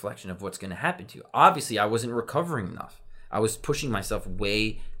direct reflection of what's going to happen to you. Obviously, I wasn't recovering enough. I was pushing myself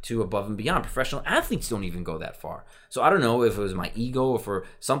way too above and beyond. Professional athletes don't even go that far. So I don't know if it was my ego or if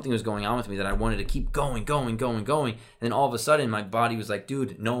something was going on with me that I wanted to keep going. And then all of a sudden, my body was like,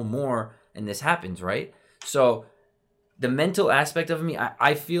 dude, no more. And this happens, right? So the mental aspect of me,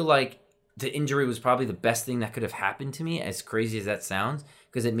 I feel like the injury was probably the best thing that could have happened to me, as crazy as that sounds,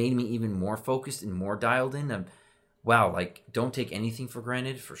 because it made me even more focused and more dialed in. Wow, like, don't take anything for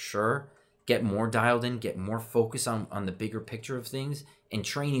granted, for sure. Get more dialed in, get more focused on the bigger picture of things, and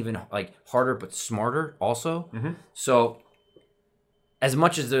train even like harder but smarter also. Mm-hmm. So as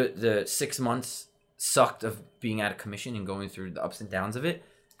much as the 6 months sucked of being out of commission and going through the ups and downs of it,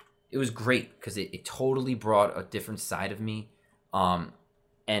 it was great because it totally brought a different side of me.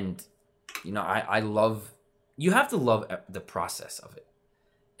 And I love, you have to love the process of it.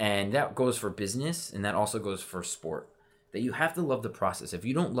 And that goes for business, and that also goes for sport. That you have to love the process. If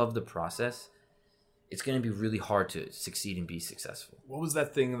you don't love the process, it's going to be really hard to succeed and be successful. What was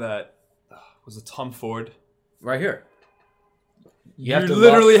that thing that was it Tom Ford? Right here. You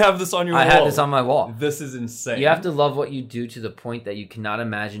literally have this on your wall. I had this on my wall. This is insane. You have to love what you do to the point that you cannot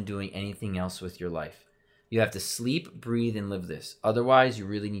imagine doing anything else with your life. You have to sleep, breathe, and live this. Otherwise, you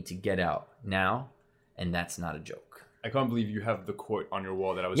really need to get out now, and that's not a joke. I can't believe you have the quote on your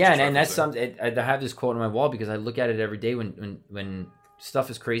wall that I was. Yeah, and that's something. I have this quote on my wall because I look at it every day when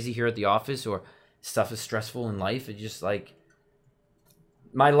stuff is crazy here at the office or stuff is stressful in life. It's just like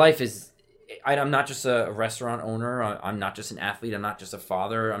my life is. I'm not just a restaurant owner. I'm not just an athlete. I'm not just a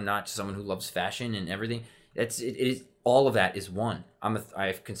father. I'm not just someone who loves fashion and everything. It is all of that is one.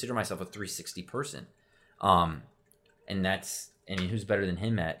 I consider myself a 360 person, and who's better than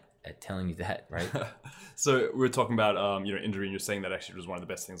him at telling you that, right? So we're talking about injury, and you're saying that actually was one of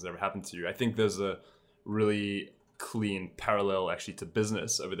the best things that ever happened to you. I think there's a really clean parallel actually to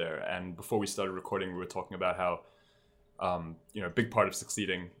business over there. And before we started recording, we were talking about how a big part of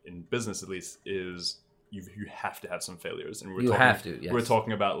succeeding in business, at least, is you have to have some failures. And we're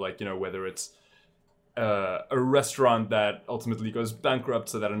talking about whether it's a restaurant that ultimately goes bankrupt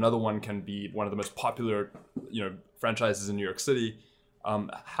so that another one can be one of the most popular franchises in New York City.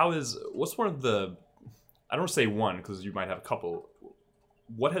 What's one of the, I don't want to say one because you might have a couple.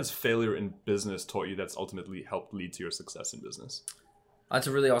 What has failure in business taught you that's ultimately helped lead to your success in business? That's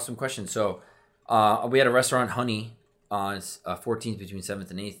a really awesome question. So we had a restaurant, Honey, on 14th between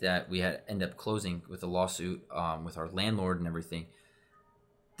 7th and 8th that we had end up closing with a lawsuit with our landlord and everything.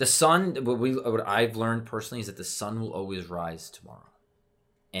 The sun, what I've learned personally is that the sun will always rise tomorrow.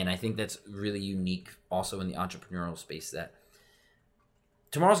 And I think that's really unique also in the entrepreneurial space, that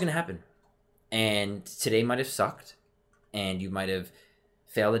tomorrow's going to happen. And today might have sucked, and you might have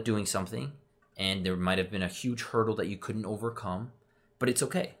failed at doing something, and there might have been a huge hurdle that you couldn't overcome, but it's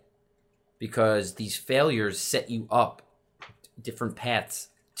okay. Because these failures set you up different paths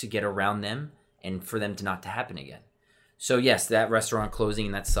to get around them and for them not to happen again. So yes, that restaurant closing,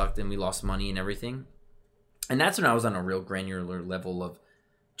 and that sucked, and we lost money and everything. And that's when I was on a real granular level of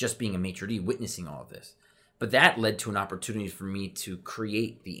just being a maitre d', witnessing all of this. But that led to an opportunity for me to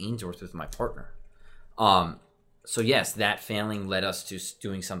create the Ainsworth with my partner. So yes, that failing led us to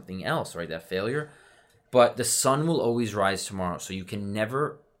doing something else, right? That failure. But the sun will always rise tomorrow. So you can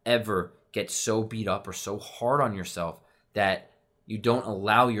never, ever get so beat up or so hard on yourself that you don't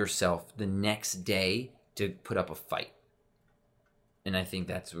allow yourself the next day to put up a fight. And I think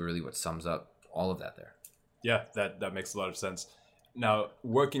that's really what sums up all of that there. Yeah, that makes a lot of sense. Now,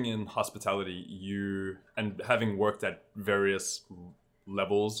 working in hospitality, and having worked at various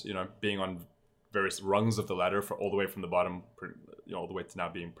levels, being on various rungs of the ladder for all the way from the bottom, all the way to now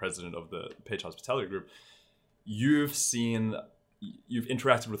being president of the Page Hospitality Group, you've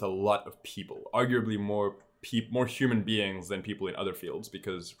interacted with a lot of people, arguably more human beings than people in other fields,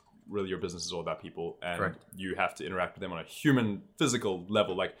 because really your business is all about people, and Correct. You have to interact with them on a human, physical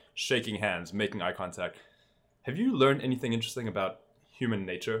level, like shaking hands, making eye contact. Have you learned anything interesting about human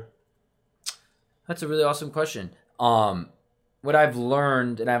nature? That's a really awesome question. What I've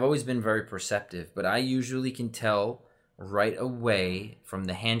learned, and I've always been very perceptive, but I usually can tell right away from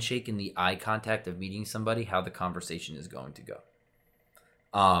the handshake and the eye contact of meeting somebody how the conversation is going to go.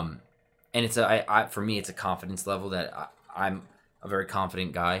 And it's for me, it's a confidence level that I'm a very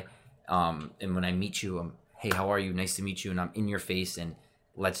confident guy. And when I meet you, hey, how are you? Nice to meet you. And I'm in your face and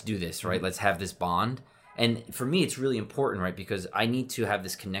let's do this, right? Let's have this bond. And for me, it's really important, right? Because I need to have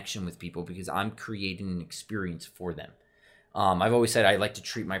this connection with people because I'm creating an experience for them. I've always said I like to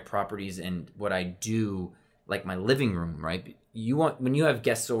treat my properties and what I do like my living room, right? When you have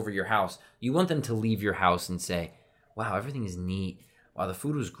guests over your house, you want them to leave your house and say, wow, everything is neat. Wow, the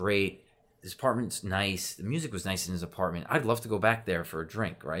food was great. This apartment's nice. The music was nice in his apartment. I'd love to go back there for a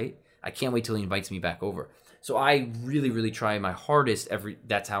drink, right? I can't wait till he invites me back over. So I really, really try my hardest.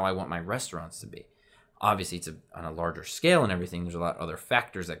 That's how I want my restaurants to be. Obviously, it's on a larger scale and everything. There's a lot of other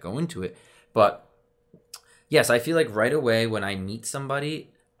factors that go into it. But yes, I feel like right away when I meet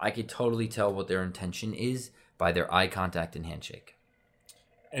somebody, I could totally tell what their intention is by their eye contact and handshake.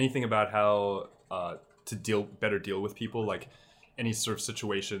 Anything about how to better deal with people, like any sort of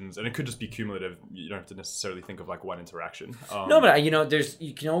situations, and it could just be cumulative. You don't have to necessarily think of like one interaction. No, but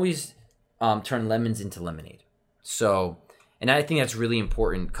you can always turn lemons into lemonade. So, and I think that's really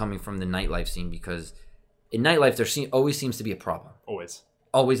important coming from the nightlife scene, because in nightlife there always seems to be a problem.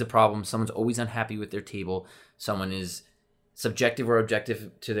 Always a problem. Someone's always unhappy with their table. Someone is subjective or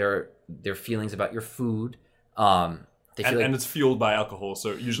objective to their feelings about your food. And it's fueled by alcohol,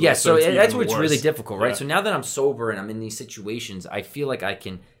 so usually so that's what's worse. really difficult, right? Yeah. So now that I'm sober and I'm in these situations, I feel like I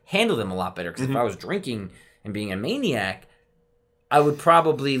can handle them a lot better. Because if I was drinking and being a maniac, I would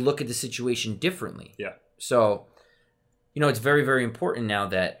probably look at the situation differently. Yeah. So, it's very, very important now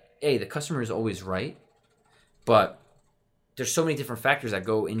that the customer is always right, but there's so many different factors that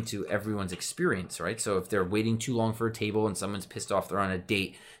go into everyone's experience, right? So if they're waiting too long for a table and someone's pissed off, they're on a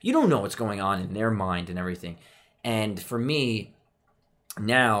date, you don't know what's going on in their mind and everything. And for me,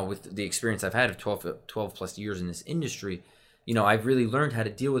 now with the experience I've had of 12 plus years in this industry, I've really learned how to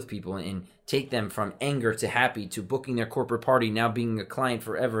deal with people and take them from anger to happy to booking their corporate party, now being a client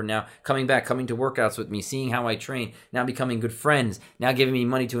forever, now coming back, coming to workouts with me, seeing how I train, now becoming good friends, now giving me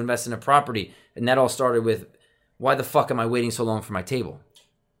money to invest in a property. And that all started with, why the fuck am I waiting so long for my table?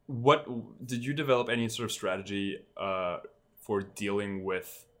 What did you develop any sort of strategy for dealing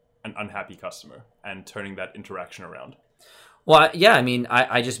with an unhappy customer and turning that interaction around? Well, yeah,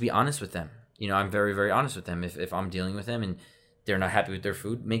 I just be honest with them. I'm very, very honest with them. If I'm dealing with them and they're not happy with their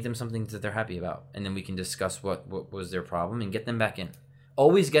food, make them something that they're happy about. And then we can discuss what was their problem and get them back in.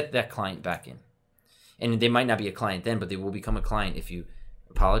 Always get that client back in. And they might not be a client then, but they will become a client if you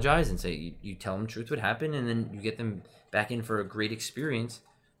apologize and say you tell them the truth what happened, and then you get them back in for a great experience.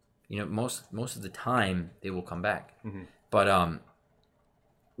 Most of the time they will come back. Mm-hmm. But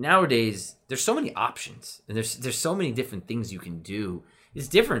nowadays there's so many options and there's so many different things you can do. It's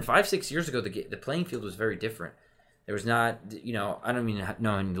different. 5-6 years ago the playing field was very different. There was not, I don't even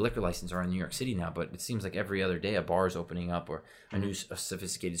know how many liquor licenses are in New York City now, but it seems like every other day a bar is opening up or a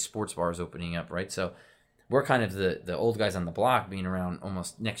sophisticated sports bar is opening up, right? So we're kind of the old guys on the block, being around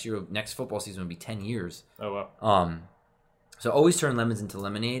almost next football season will be 10 years. Oh, wow. So always turn lemons into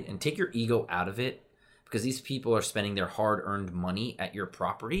lemonade and take your ego out of it, because these people are spending their hard-earned money at your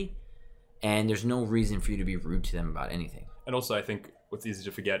property, and there's no reason for you to be rude to them about anything. And also, I think what's easy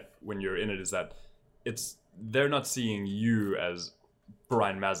to forget when you're in it is that they're not seeing you as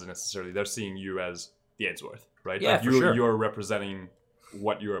Brian Mazza necessarily. They're seeing you as the Ainsworth, right? Yeah, for sure. You're representing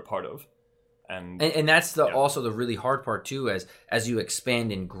what you're a part of. And that's also the really hard part too, as you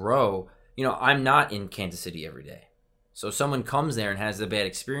expand and grow. I'm not in Kansas City every day. So if someone comes there and has a bad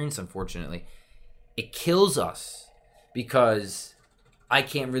experience, unfortunately, it kills us because I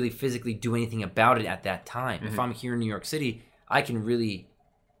can't really physically do anything about it at that time. Mm-hmm. If I'm here in New York City, I can really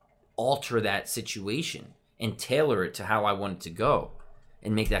alter that situation and tailor it to how I want it to go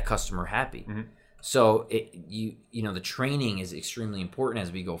and make that customer happy. Mm-hmm. So the training is extremely important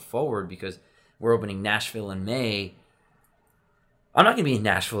as we go forward, because we're opening Nashville in May. I'm not going to be in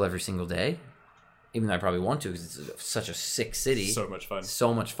Nashville every single day. even though I probably want to because it's such a sick city. So much fun.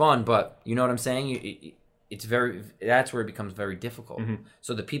 So much fun, but you know what I'm saying? It's that's where it becomes very difficult. Mm-hmm.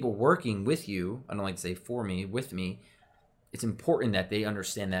 So the people working with you, I don't like to say for me, with me, it's important that they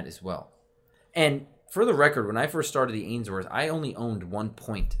understand that as well. And for the record, when I first started the Ainsworth, I only owned 1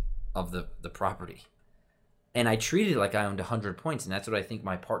 point of the property. And I treated it like I owned 100 points. And that's what I think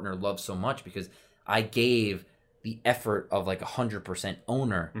my partner loves so much, because I gave the effort of like 100%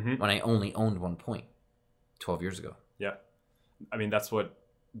 owner when I only owned 1 point 12 years ago. Yeah. I mean, I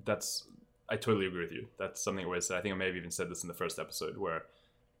totally agree with you. That's something where I think I may have even said this in the first episode, where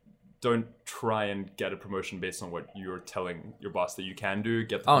don't try and get a promotion based on what you're telling your boss that you can do.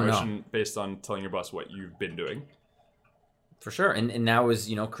 Get the promotion based on telling your boss what you've been doing. For sure. And that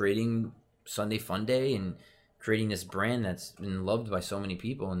was, creating Sunday Fun Day and creating this brand that's been loved by so many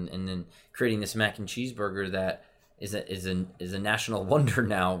people, and then creating this mac and cheeseburger that is a national wonder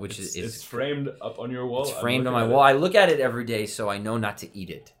now, which is framed up on your wall. It's framed on my wall. I look at it every day, so I know not to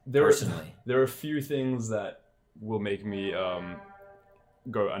eat it personally. There are a few things that will make me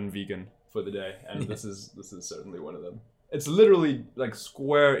go unvegan for the day, and this is certainly one of them. It's literally like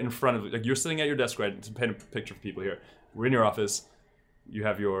square in front of, like, you're sitting at your desk, right? To paint a picture for people here, we're in your office. You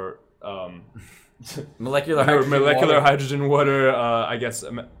have your molecular hydrogen water. I guess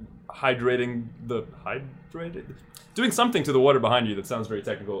doing something to the water behind you that sounds very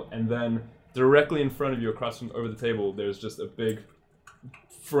technical, and then directly in front of you, across from over the table, there's just a big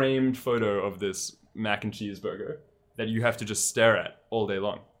framed photo of this mac and cheese burger that you have to just stare at all day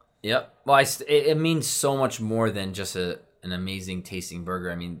long. Yep. Well, it means so much more than just an amazing tasting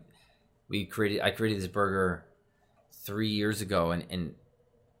burger. I mean, I created this burger 3 years ago, and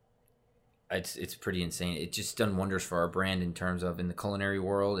it's pretty insane. It's just done wonders for our brand in terms of in the culinary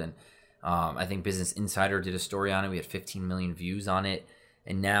world, and I think Business Insider did a story on it. We had 15 million views on it,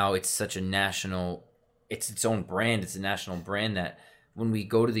 and now it's such a national. It's its own brand. It's a national brand that when we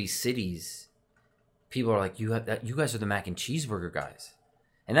go to these cities, people are like, "You guys are the mac and cheeseburger guys,"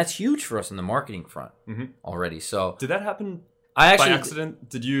 and that's huge for us on the marketing front already. So did that happen? By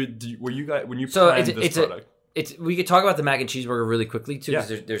accident? Were you guys when you planned this product? We could talk about the mac and cheeseburger really quickly too,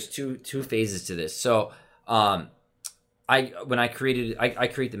 because there's two phases to this. So, I create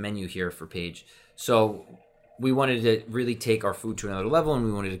the menu here for Paige. So we wanted to really take our food to another level, and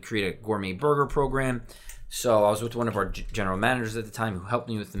we wanted to create a gourmet burger program. So I was with one of our general managers at the time who helped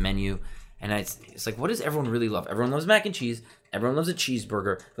me with the menu, and it's like, what does everyone really love? Everyone loves mac and cheese. Everyone loves a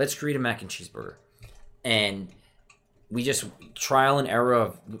cheeseburger. Let's create a mac and cheeseburger. And we just trial and error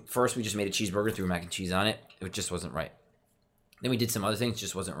of, first we just made a cheeseburger, threw mac and cheese on it. It just wasn't right. Then we did some other things,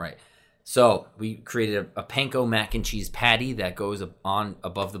 just wasn't right. So we created a panko mac and cheese patty that goes on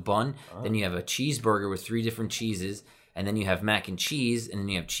above the bun. Oh. Then you have a cheeseburger with 3 different cheeses, and then you have mac and cheese, and then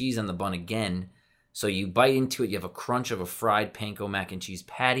you have cheese on the bun again. So you bite into it, you have a crunch of a fried panko mac and cheese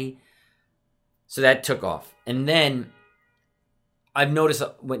patty. So that took off. And then I've noticed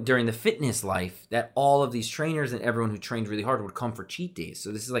during the fitness life that all of these trainers and everyone who trained really hard would come for cheat days.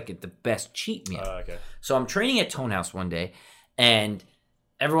 So this is like the best cheat meal. Okay. So I'm training at Tone House one day, and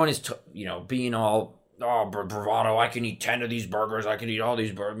everyone is, being all, bravado. I can eat 10 of these burgers. I can eat all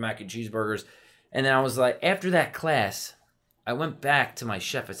these mac and cheese burgers. And then I was like, after that class, I went back to my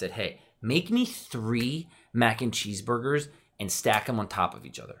chef. I said, hey, make me 3 mac and cheeseburgers and stack them on top of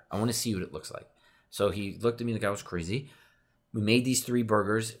each other. I want to see what it looks like. So he looked at me like I was crazy. We made these 3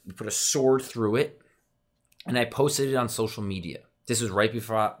 burgers. We put a sword through it, and I posted it on social media. This was right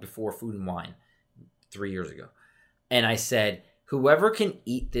before Food and Wine 3 years ago. And I said, whoever can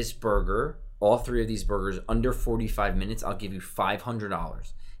eat this burger, all 3 of these burgers, under 45 minutes, I'll give you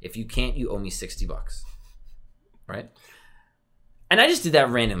 $500. If you can't, you owe me $60. Right? And I just did that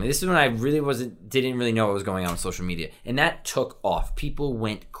randomly. This is when I really didn't really know what was going on with social media. And that took off. People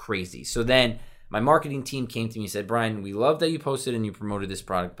went crazy. So then my marketing team came to me and said, Brian, we love that you posted and you promoted this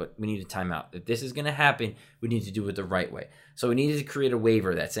product, but we need a timeout. If this is going to happen, we need to do it the right way. So we needed to create a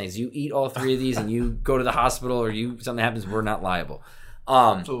waiver that says you eat all 3 of these and you go to the hospital or something happens, we're not liable.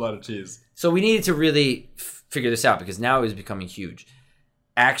 It's a lot of cheese. So we needed to really figure this out, because now it was becoming huge.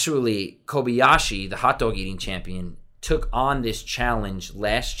 Actually, Kobayashi, the hot dog eating champion, took on this challenge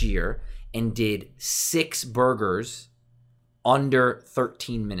last year and did 6 burgers under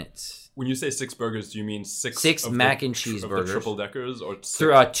 13 minutes. When you say 6 burgers, do you mean 6 mac and cheese burgers? The triple deckers or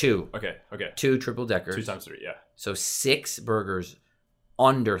 6? 2. Okay. 2 triple deckers. 2 times 3, yeah. So 6 burgers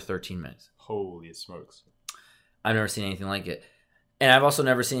under 13 minutes. Holy smokes. I've never seen anything like it. And I've also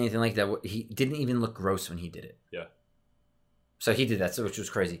never seen anything like that. He didn't even look gross when he did it. Yeah. So he did that, which was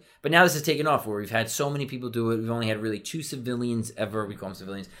crazy. But now this has taken off where we've had so many people do it. We've only had really two civilians ever, we call them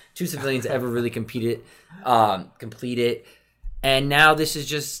civilians, two civilians ever really complete it. And now this is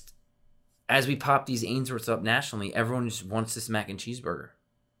just, as we pop these Ainsworths up nationally, everyone just wants this mac and cheeseburger.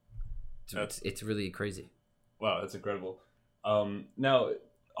 It's really crazy. Wow, that's incredible. Now,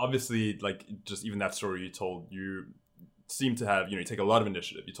 obviously, like, just even that story you told, you seem to have, you take a lot of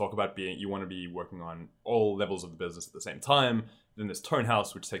initiative. You talk about you want to be working on all levels of the business at the same time. Then there's Tone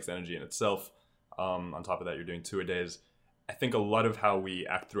House, which takes energy in itself. On top of that, you're doing tour-a-days. I think a lot of how we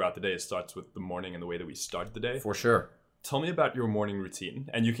act throughout the day starts with the morning and the way that we start the day. For sure. Tell me about your morning routine,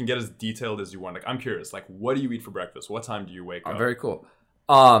 and you can get as detailed as you want. Like, I'm curious, like, what do you eat for breakfast? What time do you wake up? Very cool.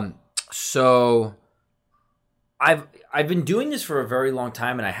 So I've been doing this for a very long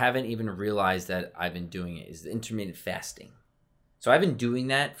time, and I haven't even realized that I've been doing it, is the intermittent fasting. So I've been doing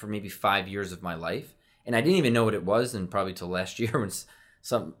that for maybe 5 years of my life, and I didn't even know what it was, and probably till last year when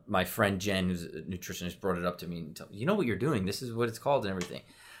my friend Jen, who's a nutritionist, brought it up to me and told me, you know what you're doing, this is what it's called and everything.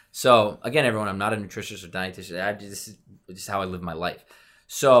 So again, everyone, I'm not a nutritionist or dietitian. This is how I live my life.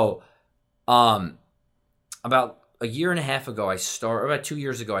 So about a year and a half ago, about 2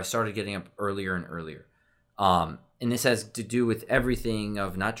 years ago, I started getting up earlier and earlier. And this has to do with everything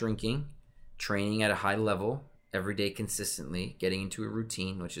of not drinking, training at a high level, every day consistently, getting into a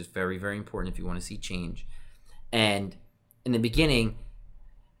routine, which is very, very important if you want to see change. And in the beginning,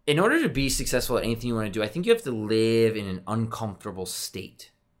 in order to be successful at anything you want to do, I think you have to live in an uncomfortable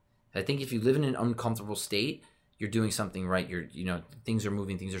state. I think if you live in an uncomfortable state, you're doing something right. Things are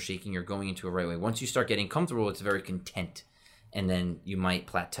moving, things are shaking, you're going into a right way. Once you start getting comfortable, it's very content. And then you might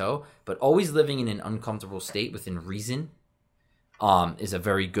plateau. But always living in an uncomfortable state within reason is a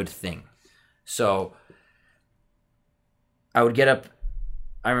very good thing. So I would get up.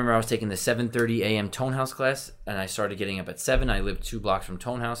 I remember I was taking the 7:30 a.m. Tone House class, and I started getting up at 7. I lived 2 blocks from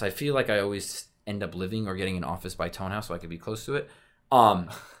Tone House. I feel like I always end up living or getting an office by Tone House so I could be close to it.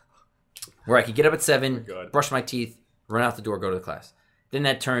 Where I could get up at 7, brush my teeth, run out the door, go to the class. Then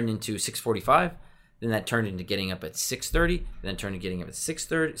that turned into 6:45. Then that turned into getting up at 6:30. Then it turned to getting up at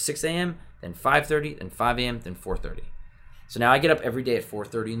 6 a.m., then 5:30, then 5 a.m., then 4:30. So now I get up every day at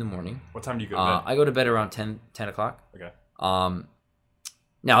 4:30 in the morning. What time do you go to bed? I go to bed around 10 o'clock. Okay.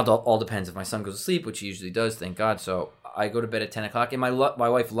 Now, it all depends. If my son goes to sleep, which he usually does, thank God. So I go to bed at 10 o'clock. And my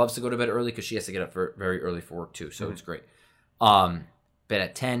wife loves to go to bed early because she has to get up very early for work too. So It's great. Bed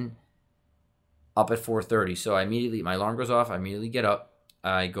at 10, up at 4:30. So my alarm goes off. I immediately get up.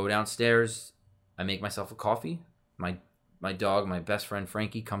 I go downstairs. I make myself a coffee. My dog, my best friend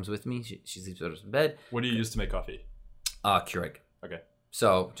Frankie, comes with me. She sleeps with us in bed. What do you use to make coffee? Keurig. Okay.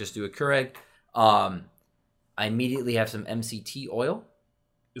 So just do a Keurig. I immediately have some MCT oil.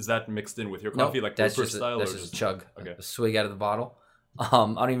 Is that mixed in with your coffee, like roaster style? That's just a chug, okay. A swig out of the bottle. I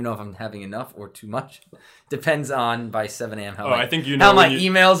don't even know if I'm having enough or too much. Depends on by 7 a.m. how my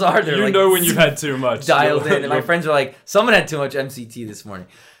emails are. You know when you've had too much. Dialed in. And my friends are like, someone had too much MCT this morning.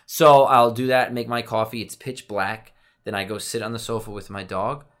 So I'll do that, make my coffee. It's pitch black. Then I go sit on the sofa with my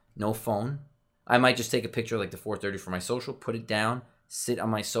dog. No phone. I might just take a picture like the 4:30 for my social, put it down, sit on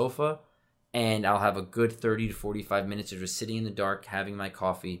my sofa, and I'll have a good 30 to 45 minutes of just sitting in the dark, having my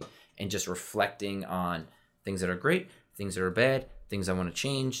coffee, and just reflecting on things that are great, things that are bad, things I want to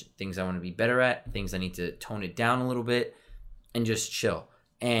change, things I want to be better at, things I need to tone it down a little bit, and just chill.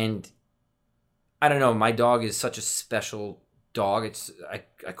 And I don't know, my dog is such a special dog.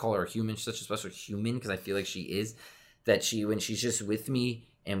 I call her a human. She's such a special human because I feel like she is. That when she's just with me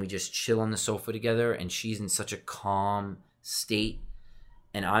and we just chill on the sofa together, and she's in such a calm state,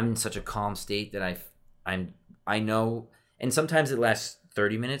 and I'm in such a calm state that I know. And sometimes it lasts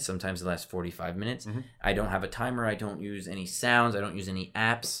 30 minutes. Sometimes it lasts 45 minutes. Mm-hmm. I don't have a timer. I don't use any sounds. I don't use any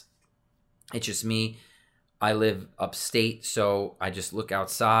apps. It's just me. I live upstate, so I just look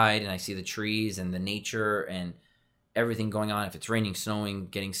outside and I see the trees and the nature and everything going on. If it's raining, snowing,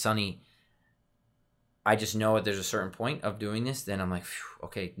 getting sunny, I just know that there's a certain point of doing this. Then I'm like,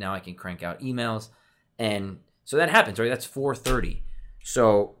 okay, now I can crank out emails. And so that happens, right? That's 4:30.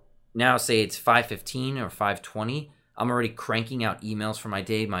 So now say it's 5:15 or 5:20. I'm already cranking out emails for my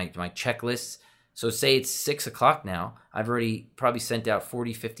day, my checklists. So say it's 6 o'clock now. I've already probably sent out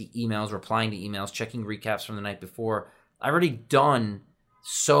 40, 50 emails, replying to emails, checking recaps from the night before. I've already done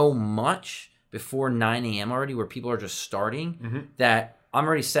so much before 9 a.m. already, where people are just starting, that I'm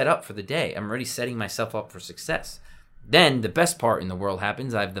already set up for the day. I'm already setting myself up for success. Then the best part in the world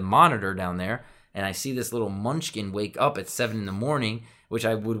happens. I have the monitor down there, and I see this little munchkin wake up at 7 in the morning, which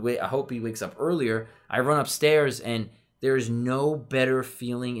I hope he wakes up earlier. I run upstairs, and there is no better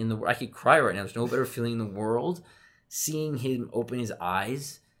feeling in the world. I could cry right now. There's no better feeling in the world seeing him open his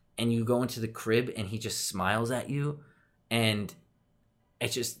eyes and you go into the crib and he just smiles at you, and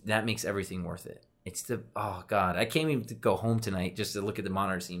it's just, that makes everything worth it. It's oh God, I can't even go home tonight just to look at the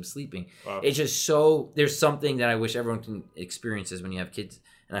monitor and see him sleeping. Wow. It's just so, there's something that I wish everyone can experience is when you have kids,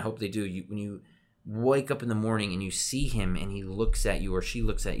 and I hope they do. When you wake up in the morning and you see him and he looks at you or she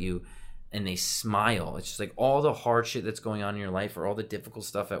looks at you and they smile. It's just like all the hard shit that's going on in your life or all the difficult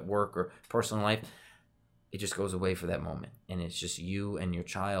stuff at work or personal life, it just goes away for that moment. And it's just you and your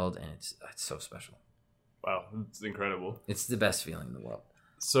child, and it's so special. Wow, it's incredible. It's the best feeling in the world.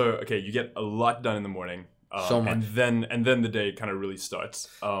 So, okay, you get a lot done in the morning. So much. And then the day kind of really starts.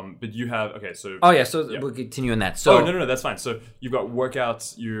 But you have, okay, so... Oh, yeah, so we'll continue on that. So, no, that's fine. So you've got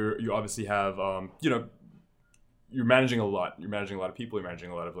workouts, you obviously have, you're managing a lot. You're managing a lot of people, you're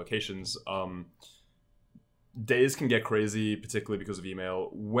managing a lot of locations. Days can get crazy, particularly because of email.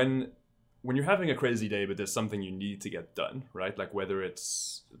 When you're having a crazy day, but there's something you need to get done, right? Like whether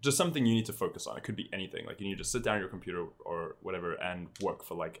it's just something you need to focus on. It could be anything. Like you need to sit down at your computer or whatever and work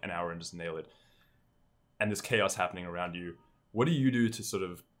for like an hour and just nail it. And there's chaos happening around you. What do you do to sort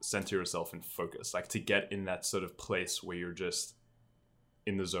of center yourself and focus? Like to get in that sort of place where you're just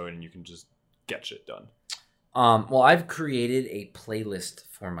in the zone and you can just get shit done? Well, I've created a playlist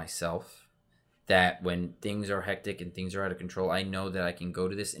for myself that when things are hectic and things are out of control, I know that I can go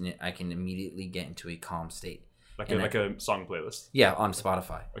to this and I can immediately get into a calm state. Like a song playlist? Yeah, on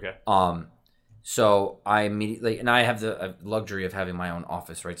Spotify. Okay. So I immediately, and I have the luxury of having my own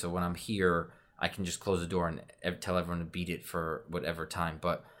office, right? So when I'm here, I can just close the door and tell everyone to beat it for whatever time.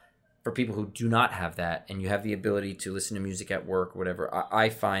 But for people who do not have that, and you have the ability to listen to music at work, whatever, I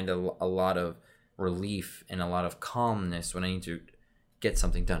find a lot of relief and a lot of calmness when I need to get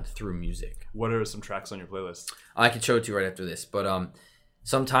something done through music. What are some tracks on your playlist? I can show it to you right after this, but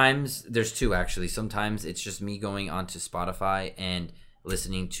sometimes there's two actually. Sometimes it's just me going onto Spotify and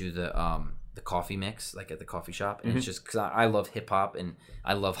listening to the coffee mix, like at the coffee shop, and it's just because I love hip hop and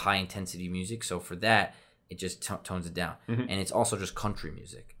I love high intensity music. So for that, it just tones it down, and it's also just country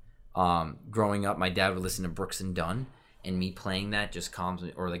music. Growing up, my dad would listen to Brooks and Dunn, and me playing that just calms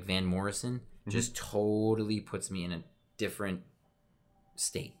me, or like Van Morrison, just totally puts me in a different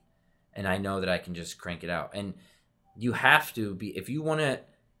state, and I know that I can just crank it out. And you have to be, if you want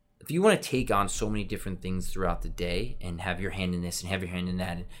to take on so many different things throughout the day and have your hand in this and have your hand in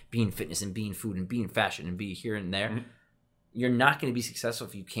that and be in fitness and be in food and be in fashion and be here and there, you're not going to be successful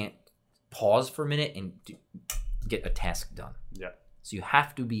if you can't pause for a minute and get a task done. Yeah. So you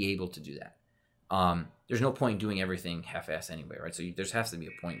have to be able to do that. There's no point in doing everything half-assed anyway, right? So there has to be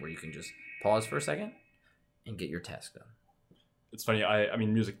a point where you can just pause for a second and get your task done. It's funny. I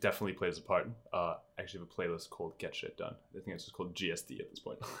mean, music definitely plays a part. I actually have a playlist called Get Shit Done. I think it's just called GSD at this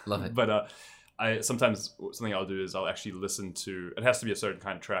point. Love it. But I sometimes something I'll do is I'll actually listen to. It has to be a certain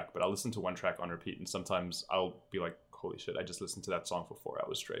kind of track, but I'll listen to one track on repeat, and sometimes I'll be like, "Holy shit! I just listened to that song for 4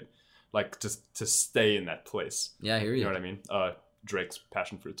 hours straight." Like just to stay in that place. Yeah, I hear you. You know what I mean? Drake's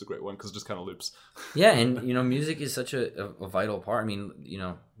Passion Fruit's a great one because it just kind of loops. Yeah, and music is such a vital part. I mean,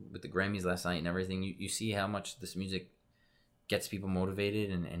 with the Grammys last night and everything, you see how much this music gets people motivated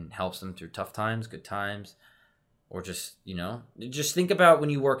and helps them through tough times, good times, or just think about when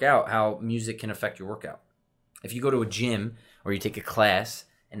you work out how music can affect your workout. If you go to a gym or you take a class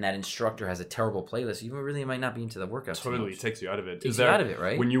and that instructor has a terrible playlist, you really might not be into the workout. Totally takes you out of it. Takes you out of it,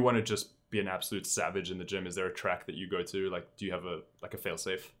 right? When you want to just be an absolute savage in the gym, is there a track that you go to? Like, do you have a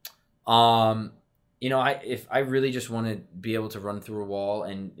fail-safe? If I really just want to be able to run through a wall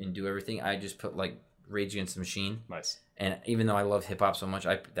and do everything, I just put like Rage Against the Machine. Nice. And even though I love hip hop so much,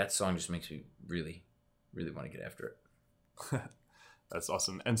 that song just makes me really, really want to get after it. That's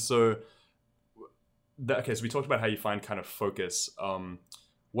awesome. And so, so we talked about how you find kind of focus.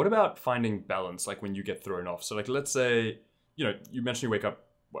 What about finding balance, like when you get thrown off? So like, let's say, you mentioned you wake up,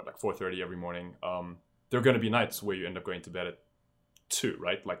 like 4:30 every morning. There are going to be nights where you end up going to bed at 2,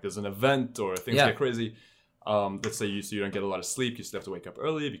 right? Like there's an event or things get crazy. Let's say you don't get a lot of sleep. You still have to wake up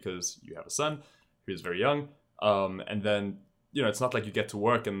early because you have a son who's very young. And then, it's not like you get to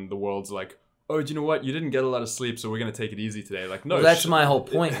work and the world's like, oh, do you know what? You didn't get a lot of sleep, so we're going to take it easy today. Like, no. Well, that's my whole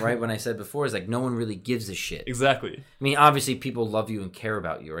point, right? When I said before, is like no one really gives a shit. Exactly. I mean, obviously people love you and care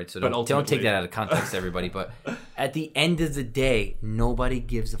about you, right? So don't take that out of context, everybody. But at the end of the day, nobody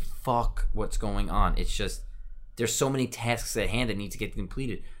gives a fuck what's going on. It's just there's so many tasks at hand that need to get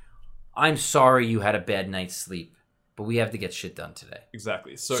completed. I'm sorry you had a bad night's sleep, but we have to get shit done today.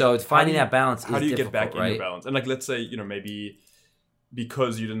 Exactly. So finding that balance is difficult, how do you get back in right? your balance? And like, let's say, maybe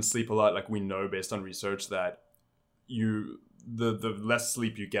because you didn't sleep a lot, like we know based on research that the less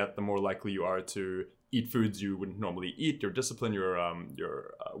sleep you get, the more likely you are to eat foods you wouldn't normally eat. Your discipline,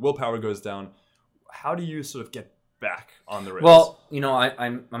 your willpower goes down. How do you sort of get back on the rails? Well,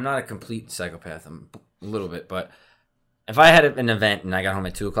 I'm not a complete psychopath. I'm a little bit, but if I had an event and I got home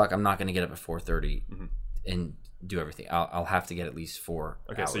at 2:00, I'm not going to get up at 4:30 and do everything. I'll have to get at least 4 hours.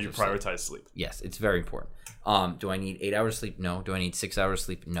 Okay, so you prioritize sleep. Yes, it's very important. Do I need 8 hours sleep? No. Do I need 6 hours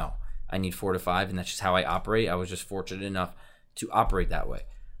sleep? No. I need 4 to 5, and that's just how I operate. I was just fortunate enough to operate that way.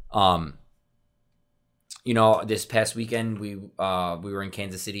 This past weekend we were in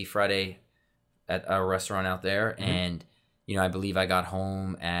Kansas City Friday at a restaurant out there, and I believe I got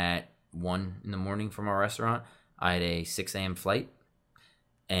home at 1 in the morning from our restaurant. I had a 6 a.m. flight,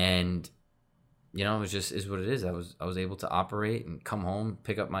 and it was just is what it is. I was able to operate and come home,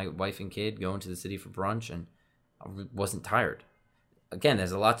 pick up my wife and kid, go into the city for brunch, and I wasn't tired. Again,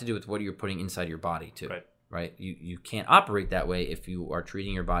 there's a lot to do with what you're putting inside your body too. Right? You can't operate that way if you are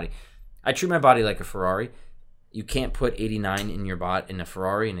treating your body. I treat my body like a Ferrari. You can't put 89 in your bot in a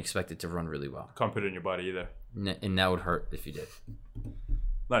Ferrari and expect it to run really well. Can't put it in your body either. And that would hurt if you did.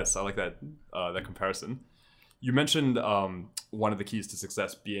 Nice. I like that comparison. You mentioned one of the keys to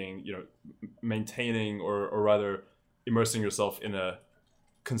success being, maintaining or rather immersing yourself in a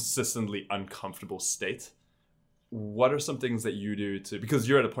consistently uncomfortable state. What are some things that you do because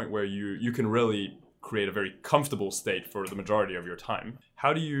you're at a point where you can really create a very comfortable state for the majority of your time.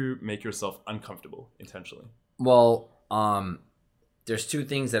 How do you make yourself uncomfortable intentionally? Well, there's 2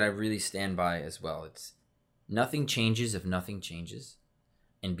 things that I really stand by as well. It's nothing changes if nothing changes,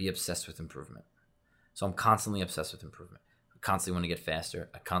 and be obsessed with improvement. So I'm constantly obsessed with improvement. I constantly want to get faster.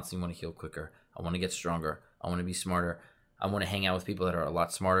 I constantly want to heal quicker. I want to get stronger. I want to be smarter. I want to hang out with people that are a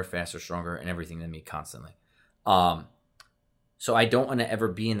lot smarter, faster, stronger, and everything than me constantly. So I don't want to ever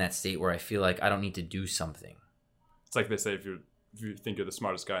be in that state where I feel like I don't need to do something. It's like they say, if you think you're the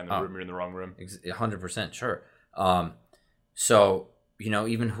smartest guy in the room, you're in the wrong room. 100%, sure. So,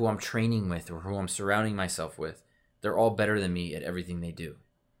 even who I'm training with or who I'm surrounding myself with, they're all better than me at everything they do.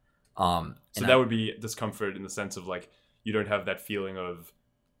 So that would be discomfort in the sense of like, you don't have that feeling of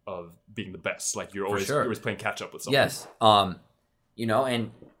being the best. Like you're always playing catch up with someone. Yes.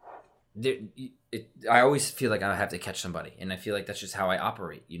 And I always feel like I have to catch somebody, and I feel like that's just how I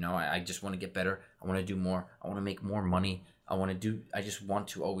operate. I just want to get better. I want to do more. I want to make more money. I just want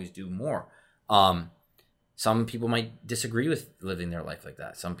to always do more. Some people might disagree with living their life like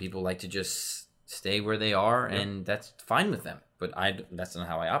that. Some people like to just stay where they are, and that's fine with them. But that's not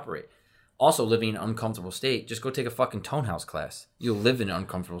how I operate. Also, living in an uncomfortable state, just go take a fucking Tonehouse class. You'll live in an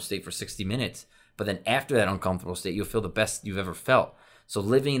uncomfortable state for 60 minutes, but then after that uncomfortable state, you'll feel the best you've ever felt. So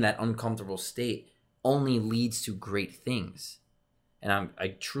living in that uncomfortable state only leads to great things. And I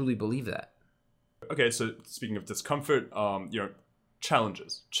truly believe that. Okay, so speaking of discomfort,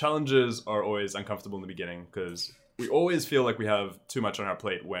 challenges. Challenges are always uncomfortable in the beginning because we always feel like we have too much on our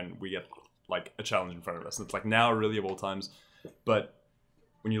plate when we get like a challenge in front of us. And it's like now really of all times. But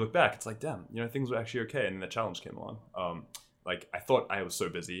when you look back, it's like, damn, things were actually okay. And then the challenge came along. Like I thought I was so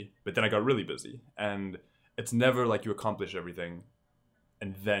busy, but then I got really busy. And it's never like you accomplish everything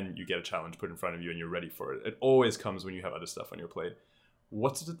and then you get a challenge put in front of you and you're ready for it. It always comes when you have other stuff on your plate.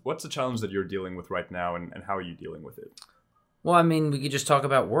 What's the challenge that you're dealing with right now, and how are you dealing with it? Well, I mean, we could just talk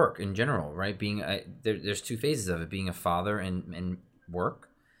about work in general, right? There's 2 phases of it: being a father and work,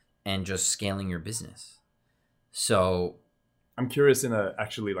 and just scaling your business. So, I'm curious in a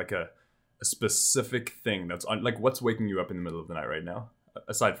specific thing that's on, like, what's waking you up in the middle of the night right now,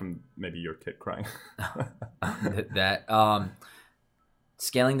 aside from maybe your kid crying.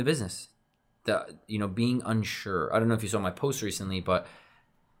 Scaling the business, being unsure. I don't know if you saw my post recently, but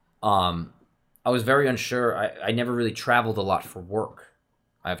I was very unsure. I never really traveled a lot for work.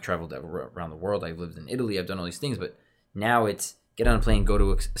 I've traveled around the world. I've lived in Italy. I've done all these things, but now it's get on a plane, go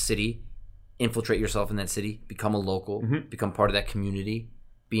to a city, infiltrate yourself in that city, become a local, become part of that community,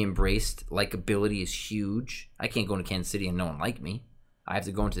 be embraced. Likability is huge. I can't go into Kansas City and no one like me. I have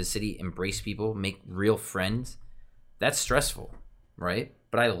to go into the city, embrace people, make real friends. That's stressful, right?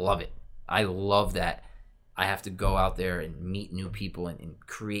 But I love it. I love that I have to go out there and meet new people and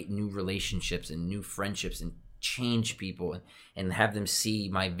create new relationships and new friendships and change people and have them see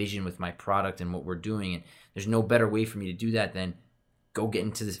my vision with my product and what we're doing. And there's no better way for me to do that than go get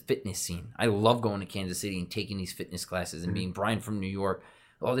into this fitness scene. I love going to Kansas City and taking these fitness classes and being Brian from New York.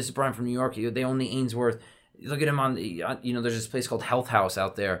 Oh, this is Brian from New York. They own the Ainsworth. Look at him on the, there's this place called Health House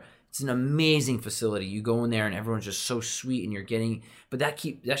out there. It's an amazing facility. You go in there and everyone's just so sweet and you're getting, but that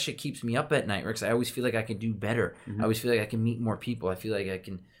shit keeps me up at night, Rick. I always feel like I can do better. I always feel like I can meet more people. I feel like I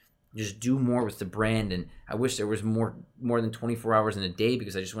can just do more with the brand. And I wish there was more than 24 hours in a day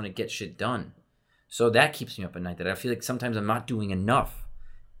because I just want to get shit done. So that keeps me up at night, that I feel like sometimes I'm not doing enough.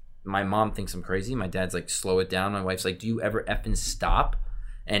 My mom thinks I'm crazy. My dad's like, slow it down. My wife's like, do you ever effing stop?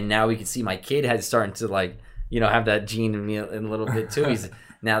 And now we can see my kid has starting to like, have that gene in me in a little bit too.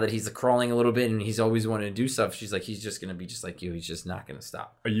 Now that he's crawling a little bit and he's always wanted to do stuff, she's like, he's just going to be just like you. He's just not going to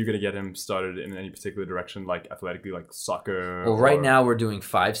stop. Are you going to get him started in any particular direction, like athletically, like soccer? Well, right now we're doing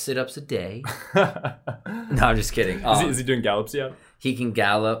 5 sit-ups a day. No, I'm just kidding. Is he doing gallops yet? He can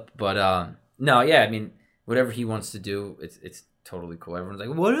gallop, but no, yeah, I mean, whatever he wants to do, it's totally cool. Everyone's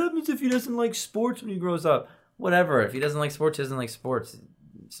like, what happens if he doesn't like sports when he grows up? Whatever. If he doesn't like sports, he doesn't like sports.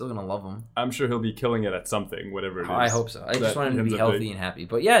 Still gonna love him. I'm sure he'll be killing it at something, whatever it is. I hope so. I just want him to be healthy and happy.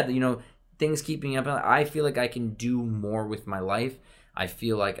 But yeah, things keeping up. I feel like I can do more with my life. I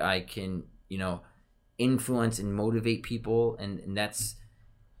feel like I can, influence and motivate people, and that's,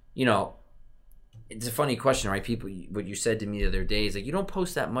 it's a funny question, right? People, what you said to me the other day is like, you don't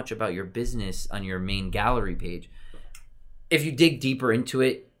post that much about your business on your main gallery page. If you dig deeper into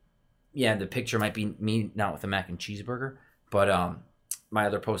it, yeah, the picture might be me not with a mac and cheeseburger, but my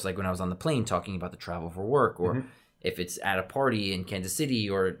other posts, like when I was on the plane talking about the travel for work, or if it's at a party in Kansas City,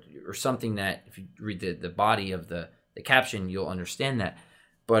 or something that if you read the body of the caption, you'll understand that.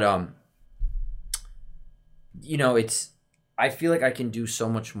 But I feel like I can do so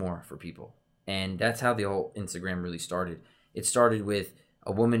much more for people, and that's how the whole Instagram really started. It started with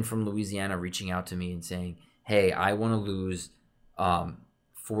a woman from Louisiana reaching out to me and saying, "Hey, I want to lose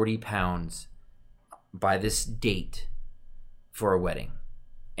 40 pounds by this date for a wedding."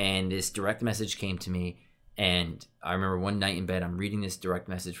 And this direct message came to me, and I remember one night in bed, I'm reading this direct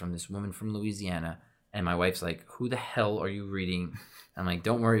message from this woman from Louisiana, and my wife's like, "Who the hell are you reading?" I'm like,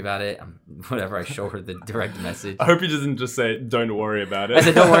 "Don't worry about it." Whatever. I show her the direct message. I hope you didn't just say, "Don't worry about it." I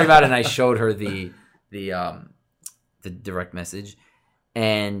said, "Don't worry about it," and I showed her the direct message,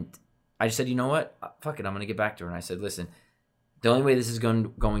 and I just said, "You know what? Fuck it. I'm gonna get back to her." And I said, "Listen, the only way this is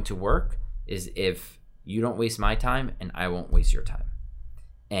going to work is if you don't waste my time and I won't waste your time."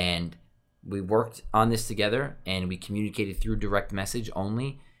 And we worked on this together, and we communicated through direct message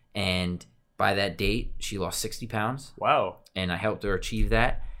only. And by that date, she lost 60 pounds. Wow. And I helped her achieve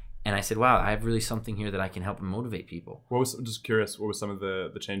that. And I said, wow, I have really something here that I can help and motivate people. I'm just curious, what were some of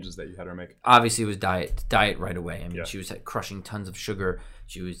the changes that you had her make? Obviously, it was diet right away. I mean, She was crushing tons of sugar.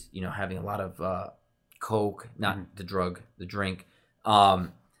 She was, having a lot of Coke, not the drug, the drink.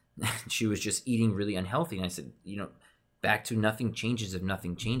 She was just eating really unhealthy. And I said, back to nothing changes if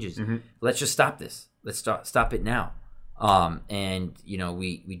nothing changes. Let's just stop this. Let's stop it now. And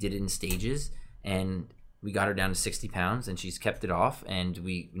we did it in stages, and we got her down to 60 pounds, and she's kept it off. And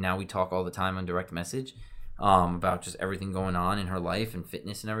we talk all the time on direct message about just everything going on in her life and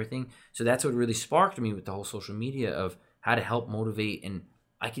fitness and everything. So that's what really sparked me with the whole social media of how to help motivate. And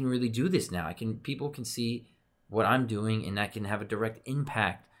I can really do this now. People can see what I'm doing, and I can have a direct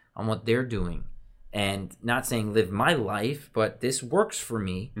impact on what they're doing. And not saying live my life, but this works for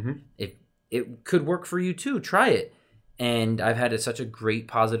me. It could work for you too. Try it. And I've had such a great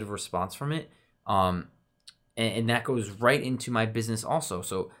positive response from it. And that goes right into my business also.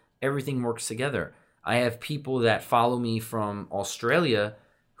 So everything works together. I have people that follow me from Australia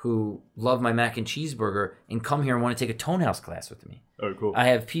who love my mac and cheeseburger and come here and want to take a Tone House class with me. Oh, cool. I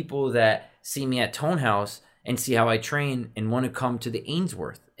have people that see me at Tone House and see how I train and want to come to the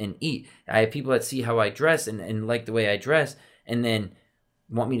Ainsworth and eat. I have people that see how I dress and like the way I dress, and then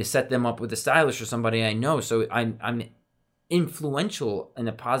want me to set them up with a stylist or somebody I know. So I'm influential in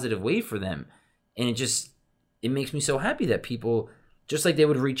a positive way for them. And it makes me so happy that people, just like they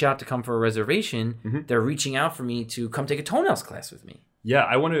would reach out to come for a reservation, they're reaching out for me to come take a Tone House class with me. Yeah,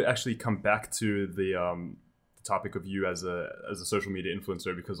 I want to actually come back to the topic of you as a social media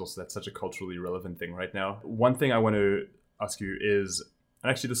influencer, because also that's such a culturally relevant thing right now. One thing I want to ask you is, and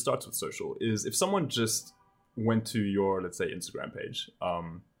actually this starts with social, is if someone just went to your, let's say, Instagram page,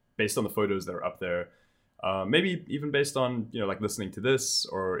 based on the photos that are up there, maybe even based on, like listening to this,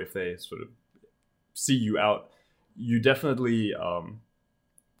 or if they sort of see you out, you definitely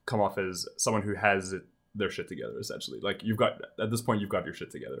come off as someone who has their shit together, essentially. Like at this point, you've got your shit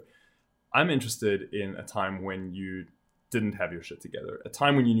together. I'm interested in a time when you didn't have your shit together, a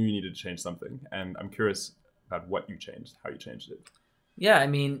time when you knew you needed to change something. And I'm curious about what you changed, how you changed it. Yeah, I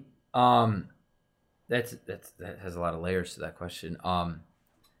mean, that has a lot of layers to that question.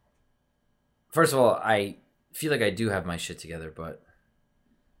 First of all, I feel like I do have my shit together, but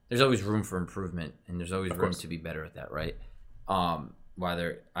there's always room for improvement, and there's always room to be better at that, right?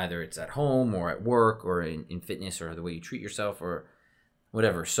 Whether either it's at home or at work or in fitness or the way you treat yourself or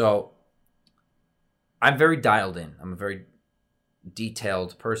whatever. So I'm very dialed in. I'm a very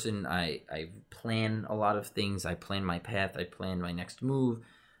detailed person. I plan a lot of things. I plan my path. I plan my next move.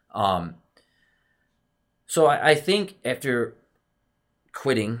 So I think after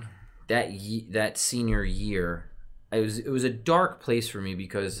quitting that senior year, it was a dark place for me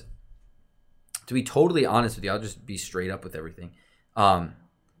because, to be totally honest with you, I'll just be straight up with everything.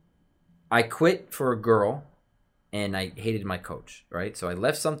 I quit for a girl, and I hated my coach, right? So I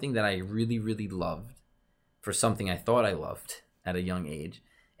left something that I really, really loved for something I thought I loved at a young age,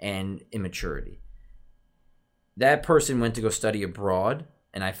 and immaturity. That person went to go study abroad,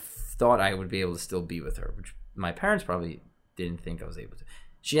 and I thought I would be able to still be with her, which my parents probably didn't think I was able to.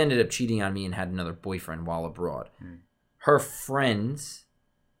 She ended up cheating on me and had another boyfriend while abroad. Her friends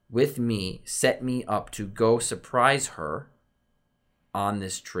with me set me up to go surprise her on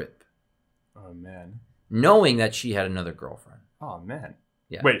this trip. Oh, man. Knowing that she had another girlfriend. Oh, man.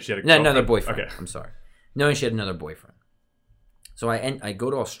 Yeah. Wait, she had another boyfriend. Okay. I'm sorry. Knowing she had another boyfriend. So I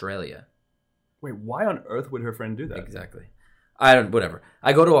go to Australia. Wait, why on earth would her friend do that? Exactly. Whatever.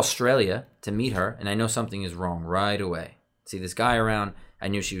 I go to Australia to meet her, and I know something is wrong right away. See this guy around. I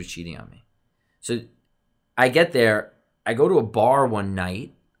knew she was cheating on me. So I get there. I go to a bar one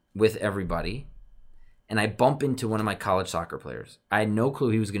night with everybody, and I bump into one of my college soccer players. I had no clue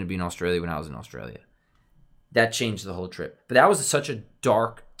he was going to be in Australia when I was in Australia. That changed the whole trip. But that was such a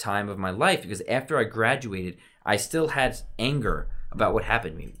dark time of my life because after I graduated, I still had anger about what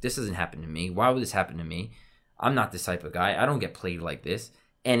happened to me. This doesn't happen to me. Why would this happen to me? I'm not this type of guy. I don't get played like this.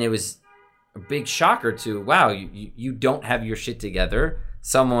 And it was a big shocker to, wow, you don't have your shit together.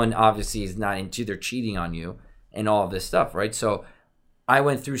 Someone obviously is not into, they're cheating on you and all of this stuff, right? So I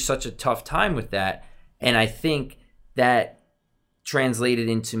went through such a tough time with that. And I think that translated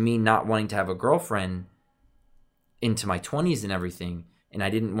into me not wanting to have a girlfriend into my 20s and everything. And I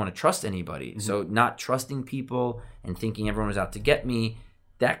didn't want to trust anybody. Mm-hmm. So not trusting people and thinking everyone was out to get me,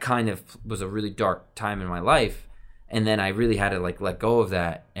 that kind of was a really dark time in my life. And then I really had to let go of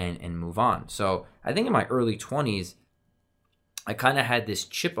that and move on. So I think in my early 20s, I kind of had this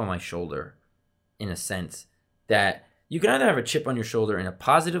chip on my shoulder in a sense that you can either have a chip on your shoulder in a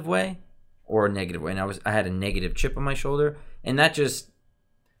positive way or a negative way. And I had a negative chip on my shoulder. And that just,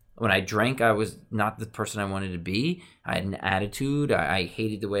 when I drank, I was not the person I wanted to be. I had an attitude. I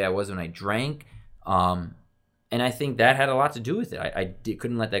hated the way I was when I drank. And I think that had a lot to do with it. I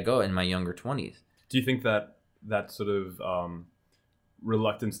couldn't let that go in my younger 20s. Do you think that sort of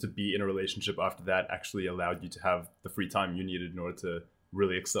reluctance to be in a relationship after that actually allowed you to have the free time you needed in order to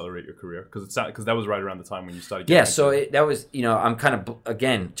really accelerate your career? Because that was right around the time when you started getting that was, I'm kind of,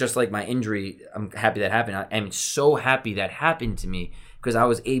 again, just like my injury, I'm happy that happened. I'm so happy that happened to me because I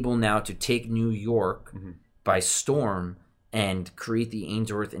was able now to take New York by storm and create the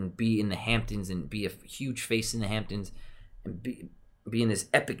Ainsworth and be in the Hamptons and be a huge face in the Hamptons and be in this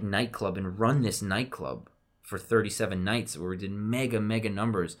epic nightclub and run this nightclub for 37 nights where we did mega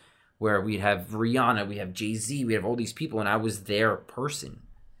numbers, where we'd have Rihanna, we have Jay-Z, we have all these people, and I was their person. And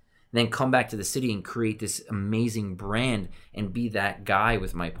then come back to the city and create this amazing brand and be that guy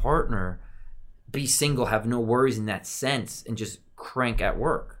with my partner, be single, have no worries in that sense, and just crank at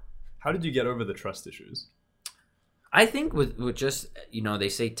work. How did you get over the trust issues? I think with just, they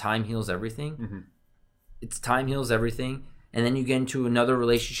say time heals everything. Mm-hmm. It's time heals everything. And then you get into another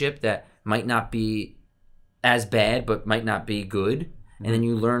relationship that might not be as bad, but might not be good. Mm-hmm. And then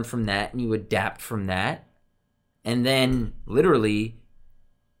you learn from that and you adapt from that. And then literally,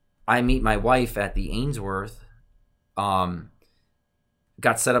 I meet my wife at the Ainsworth, got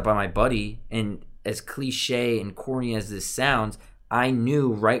set up by my buddy. And as cliche and corny as this sounds, I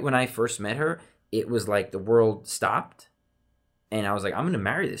knew right when I first met her, it was like the world stopped. And I was like, I'm going to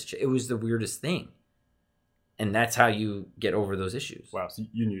marry this chick. It was the weirdest thing. And that's how you get over those issues. Wow. So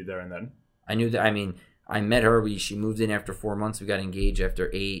you knew there and then? I knew that. I mean, I met her. She moved in after 4 months. We got engaged after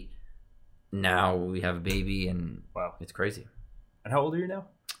 8. Now we have a baby and wow, it's crazy. And how old are you now?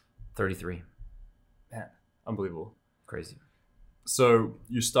 33. Man, unbelievable. Crazy. So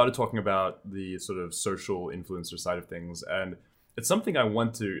you started talking about the sort of social influencer side of things. And it's something I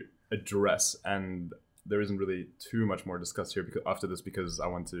want to address, and there isn't really too much more discussed here after this because I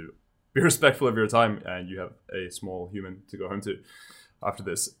want to be respectful of your time and you have a small human to go home to after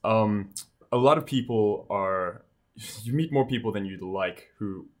this. A lot of people you meet more people than you'd like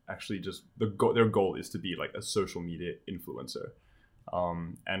who actually just their goal is to be like a social media influencer,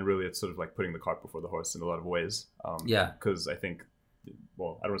 and really it's sort of like putting the cart before the horse in a lot of ways. Because I think,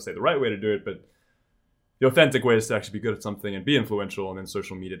 well, I don't want to say the right way to do it, but the authentic way is to actually be good at something and be influential, and then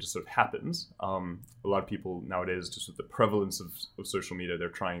social media just sort of happens. A lot of people nowadays, just with the prevalence of social media, they're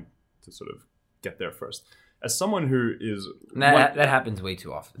trying to sort of get there first. as someone who is That happens way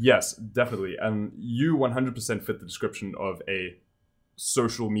too often. Yes, definitely, and you 100% fit the description of a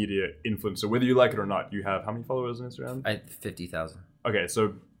social media influencer, whether you like it or not. You have how many followers on Instagram? 50,000. Okay,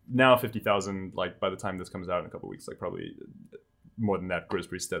 so now 50,000. Like by the time this comes out in a couple of weeks, like probably more than that, grows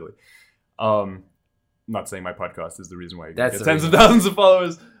pretty steadily. Not saying my podcast is the reason why you get tens of thousands of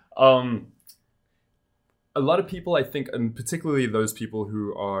followers. A lot of people, I think, and particularly those people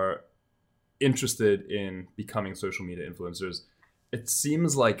who are interested in becoming social media influencers, it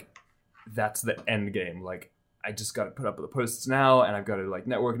seems like that's the end game. Like, I just got to put up the posts now, and I've got to like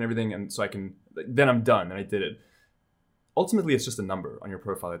network and everything, and so I can. Then I'm done, and I did it. Ultimately, it's just a number on your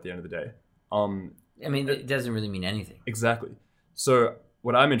profile at the end of the day. I mean, it doesn't really mean anything. Exactly. So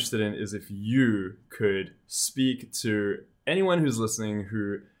what I'm interested in is if you could speak to anyone who's listening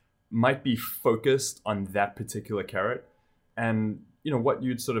who might be focused on that particular carrot, and what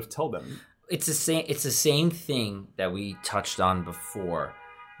you'd sort of tell them. It's the same thing that we touched on before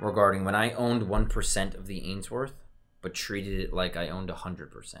regarding when I owned 1% of the Ainsworth, but treated it like I owned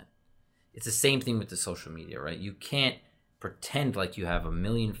 100%. It's the same thing with the social media, right? You can't pretend like you have 1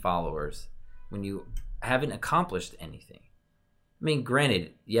 million followers when you haven't accomplished anything. I mean,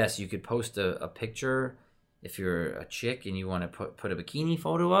 granted, yes, you could post a picture if you're a chick and you want to put a bikini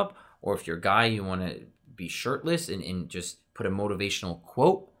photo up, or if you're a guy, you want to be shirtless and just put a motivational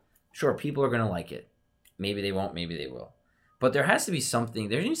quote. Sure, people are going to like it. Maybe they won't, maybe they will. But there has to be something,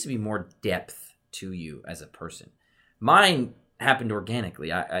 there needs to be more depth to you as a person. Mine happened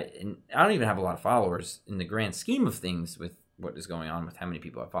organically. I don't even have a lot of followers in the grand scheme of things with what is going on with how many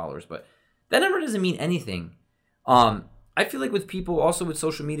people have followers, but that number doesn't mean anything. I feel like with people, also with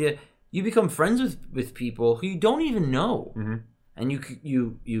social media, you become friends with people who you don't even know. Mm-hmm. And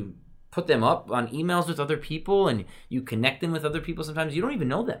you put them up on emails with other people, and you connect them with other people. Sometimes you don't even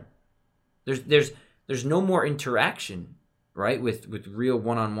know them. There's no more interaction, right? With real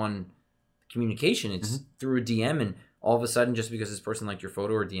one-on-one communication. It's through a DM, and all of a sudden, just because this person liked your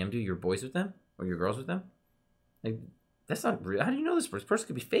photo or DM'd you, you're boys with them or you're girls with them. Like, that's not real. How do you know this person? This person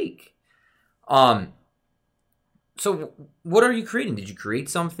could be fake. So what are you creating? Did you create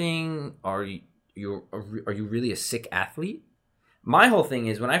something? Are you really a sick athlete? My whole thing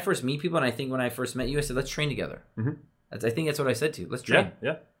is when I first meet people, and I think when I first met you, I said, let's train together. Mm-hmm. I think that's what I said to you. Let's train.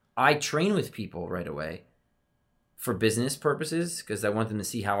 Yeah. I train with people right away for business purposes because I want them to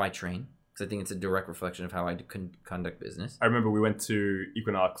see how I train, because I think it's a direct reflection of how I conduct business. I remember we went to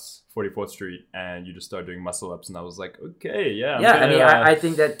Equinox 44th Street and you just started doing muscle ups, and I was like, okay, yeah. I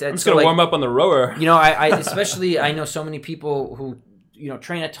think that's I'm just going to warm up on the rower. I especially, I know so many people who,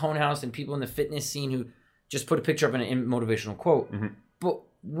 train at Tone House, and people in the fitness scene who just put a picture up in a motivational quote. Mm-hmm. But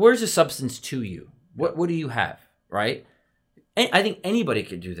where's the substance to you? What do you have, right? And I think anybody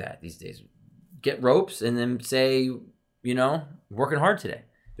could do that these days. Get ropes and then say, working hard today.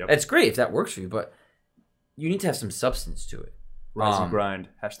 Yep. That's great if that works for you, but you need to have some substance to it. Rise and grind.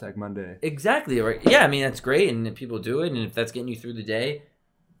 #Monday. Exactly. Right. Yeah, I mean, that's great, and if people do it, and if that's getting you through the day,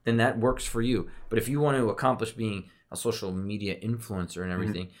 then that works for you. But if you want to accomplish being a social media influencer and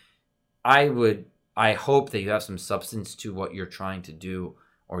everything, I hope that you have some substance to what you're trying to do,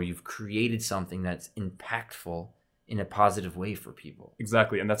 or you've created something that's impactful in a positive way for people.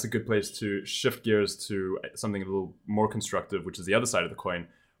 Exactly, and that's a good place to shift gears to something a little more constructive, which is the other side of the coin.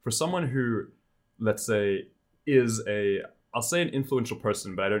 For someone who, let's say, is I'll say an influential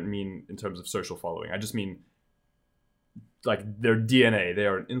person, but I don't mean in terms of social following. I just mean like their DNA. They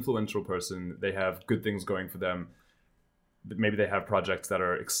are an influential person. They have good things going for them. Maybe they have projects that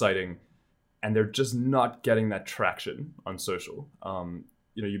are exciting, and they're just not getting that traction on social.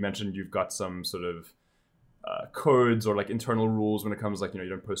 You mentioned you've got some sort of codes or like internal rules when it comes you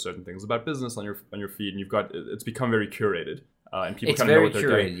don't post certain things about business on your feed, and it's become very curated, and people kind of know what they're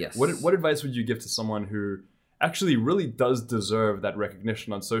doing. Yes. What advice would you give to someone who actually really does deserve that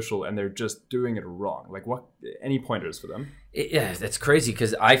recognition on social, and they're just doing it wrong? Like, any pointers for them? Yeah, that's crazy,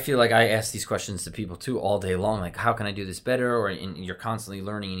 because I feel like I ask these questions to people too all day long. Like, how can I do this better? And you're constantly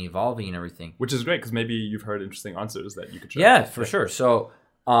learning and evolving and everything. Which is great, because maybe you've heard interesting answers that you could share. Yeah, for sure. So,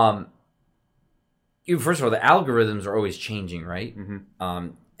 first of all, the algorithms are always changing, right? Mm-hmm.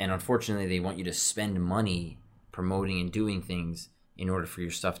 And unfortunately, they want you to spend money promoting and doing things in order for your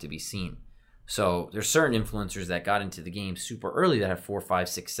stuff to be seen. So there's certain influencers that got into the game super early that have 4, 5,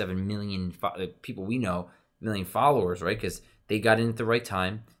 6, 7 million people we know, million followers, right? Because they got in at the right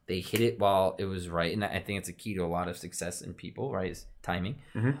time. They hit it while it was right. And I think it's a key to a lot of success in people, right? Is timing.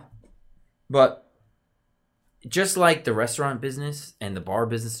 Mm-hmm. But just like the restaurant business and the bar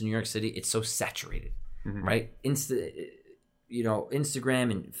business in New York City, it's so saturated, mm-hmm. right?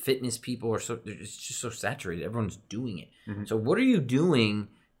 Instagram and fitness people it's just so saturated. Everyone's doing it. So what are you doing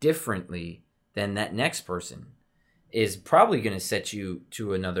differently than that next person is probably going to set you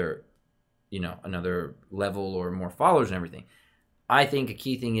to another level or more followers and everything. I think a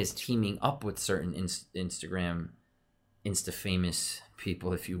key thing is teaming up with certain Instagram, Insta-famous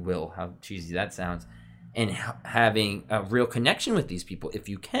people, if you will, how cheesy that sounds, and having a real connection with these people if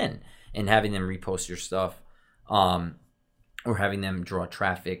you can, and having them repost your stuff, or having them draw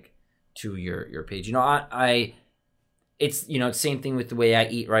traffic to your page. It's the same thing with the way I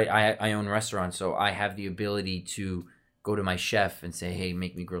eat, right? I own restaurants, so I have the ability to go to my chef and say, hey,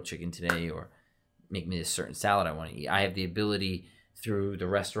 make me grilled chicken today, or make me this certain salad I want to eat. I have the ability through the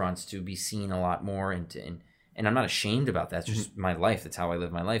restaurants to be seen a lot more, and I'm not ashamed about that. It's just my life. That's how I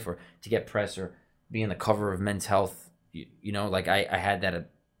live my life. Or to get press or be on the cover of Men's Health. I had that.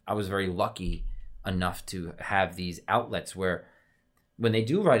 I was very lucky enough to have these outlets where when they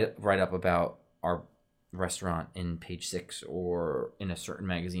do write up about our restaurant in Page Six or in a certain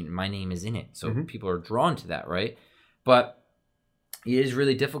magazine, my name is in it. So people are drawn to that, right? But it is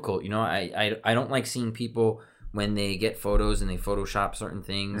really difficult. I don't like seeing people when they get photos and they Photoshop certain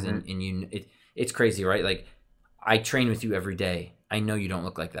things, and it's crazy, right? Like, I train with you every day. I know you don't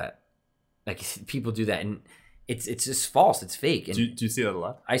look like that. Like, people do that, and it's just false. It's fake. And do you see that a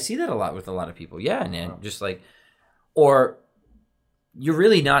lot? I see that a lot with a lot of people. Yeah, and just like, or you're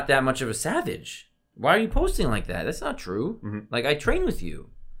really not that much of a savage. Why are you posting like that? That's not true. Like, I train with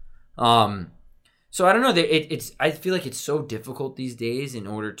you. So I don't know. I feel like it's so difficult these days in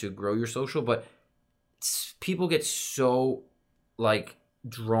order to grow your social, but people get so like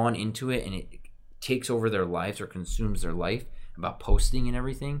drawn into it, and it takes over their lives or consumes their life about posting and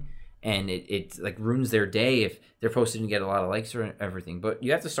everything, and it like ruins their day if they're posting to get a lot of likes or everything. But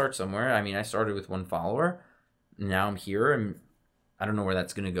you have to start somewhere. I mean, I started with 1 follower, now I'm here, and I don't know where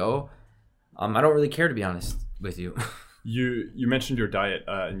that's gonna go. I don't really care, to be honest with you. You mentioned your diet,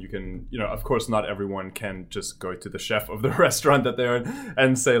 and you can, of course, not everyone can just go to the chef of the restaurant that they're in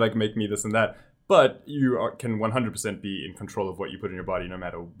and say, like, make me this and that. But you can 100% be in control of what you put in your body, no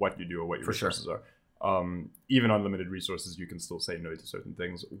matter what you do or what your resources are. Even on limited resources, you can still say no to certain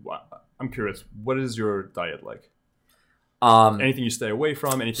things. I'm curious, what is your diet like? Anything you stay away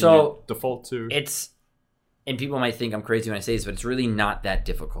from? Anything you default to? And people might think I'm crazy when I say this, but it's really not that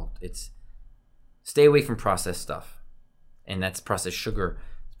difficult. It's stay away from processed stuff. And that's processed sugar,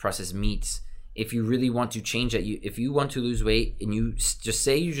 processed meats. If you really want to change that, if you want to lose weight, and you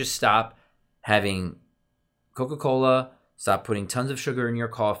just stop having Coca-Cola, stop putting tons of sugar in your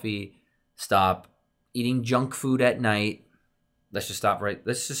coffee, stop eating junk food at night. Let's just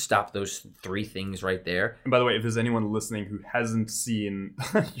stop those 3 things right there. And by the way, if there's anyone listening who hasn't seen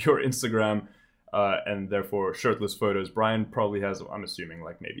your Instagram, and therefore shirtless photos, Brian probably has, I'm assuming,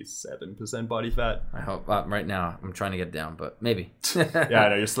 like maybe 7% body fat. I hope. Right now, I'm trying to get it down, but maybe. Yeah, I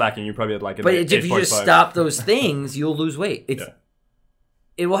know, you're slacking. You probably had like an But 8, if you just stop those things, you'll lose weight.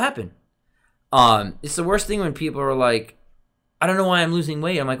 It will happen. It's the worst thing when people are like, I don't know why I'm losing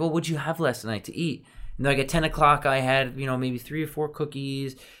weight. I'm like, what'd you have last night to eat? And like at 10 o'clock, I had, maybe 3 or 4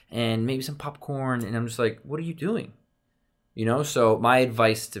 cookies and maybe some popcorn. And I'm just like, what are you doing? So my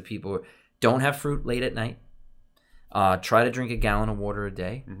advice to people, don't have fruit late at night. Try to drink a gallon of water a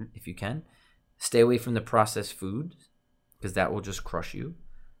day if you can. Stay away from the processed foods because that will just crush you.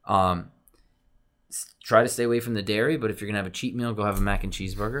 Try to stay away from the dairy, but if you're going to have a cheat meal, go have a mac and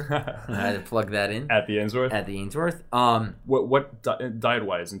cheeseburger. I had to plug that in. At the Ainsworth? At the Ainsworth. What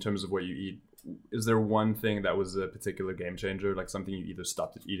diet-wise, in terms of what you eat, is there one thing that was a particular game changer, like something you either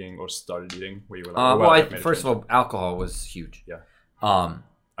stopped eating or started eating, where you were like, first of all, alcohol was huge. Yeah.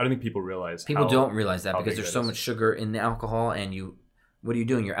 I don't think people realize. People don't realize that because there's so much sugar in the alcohol, and what are you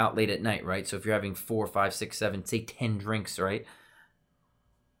doing? You're out late at night, right? So if you're having 4, 5, 6, 7, say 10 drinks, right?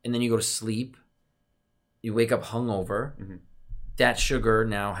 And then you go to sleep, you wake up hungover. That sugar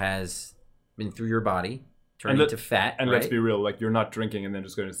now has been through your body, turned into fat. And right? let's be real, like, you're not drinking and then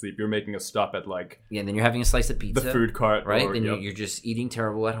just going to sleep. You're making a stop at and then you're having a slice of pizza, the food cart, right? Then you're just eating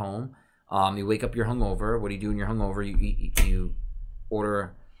terrible at home. You wake up, you're hungover. What do you do when you're hungover? You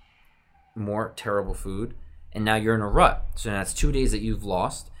order more terrible food, and now you're in a rut. So that's 2 days that you've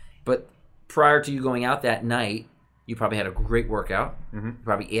lost. But prior to you going out that night, you probably had a great workout. You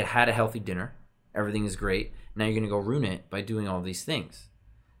probably had a healthy dinner. Everything is great. Now you're going to go ruin it by doing all these things.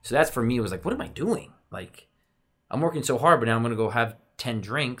 So that's, for me, it was like, what am I doing? Like, I'm working so hard, but now I'm going to go have 10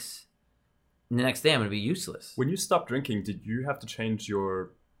 drinks, and the next day I'm going to be useless. When you stopped drinking, did you have to change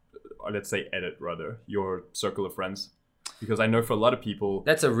your, or let's say edit rather, your circle of friends? Because I know for a lot of people...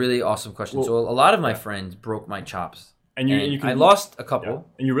 That's a really awesome question. So a lot of my friends broke my chops And you can, I lost a couple.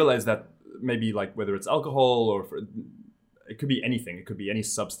 and you realize that maybe like whether it's alcohol or it could be anything. It could be any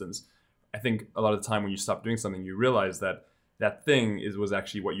substance. I think a lot of the time when you stop doing something, you realize that that thing was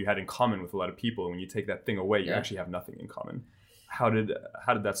actually what you had in common with a lot of people. And when you take that thing away, you actually have nothing in common. How did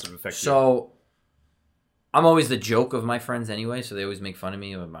that sort of affect you? So I'm always the joke of my friends anyway, so they always make fun of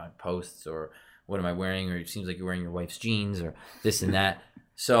me with my posts or what am I wearing, or it seems like you're wearing your wife's jeans or this and that.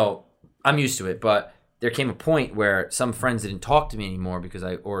 So I'm used to it, but there came a point where some friends didn't talk to me anymore because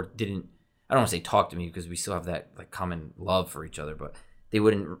I don't want to say talk to me because we still have that like common love for each other, but they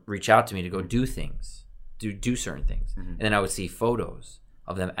wouldn't reach out to me to go do things, do certain things. Mm-hmm. And then I would see photos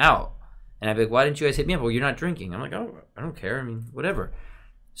of them out. And I'd be like, why didn't you guys hit me up? Well, you're not drinking. I'm like, oh, I don't care. I mean, whatever.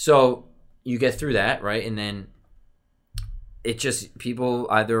 So you get through that, right? And then it just, people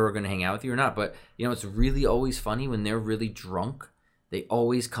either are going to hang out with you or not. But, you know, it's really always funny when they're really drunk. They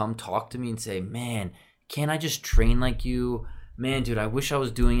always come talk to me and say, man, can't I just train like you? Man, dude, I wish I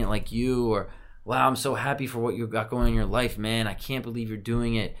was doing it like you. Or, wow, I'm so happy for what you got going in your life, man. I can't believe you're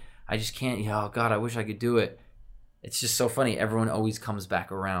doing it. I just can't. Oh, God, I wish I could do it. It's just so funny. Everyone always comes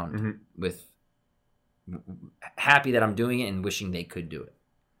back around with happy that I'm doing it and wishing they could do it.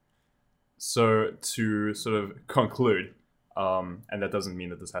 So to sort of conclude, and that doesn't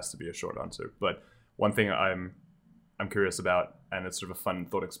mean that this has to be a short answer, but one thing I'm curious about, and it's sort of a fun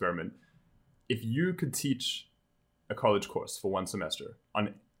thought experiment. If you could teach a college course for one semester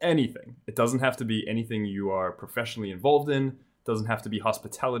on anything, it doesn't have to be anything you are professionally involved in, it doesn't have to be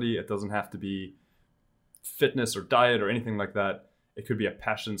hospitality, it doesn't have to be fitness or diet or anything like that. It could be a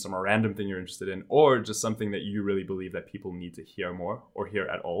passion, some random thing you're interested in, or just something that you really believe that people need to hear more or hear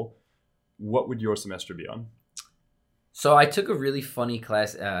at all. What would your semester be on? So I took a really funny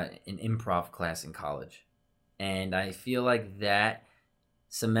class, an improv class in college. And I feel like that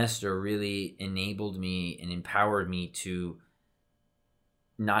semester really enabled me and empowered me to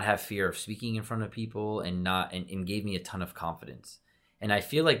not have fear of speaking in front of people and gave me a ton of confidence. And I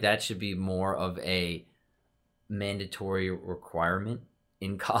feel like that should be more of a mandatory requirement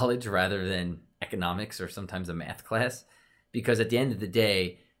in college rather than economics or sometimes a math class, because at the end of the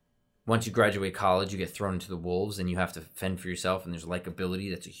day, once you graduate college, you get thrown into the wolves and you have to fend for yourself, and there's likability.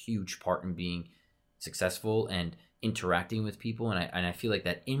 That's a huge part in being successful and interacting with people. And I feel like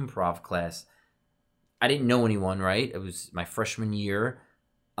that improv class, I didn't know anyone, right? It was my freshman year.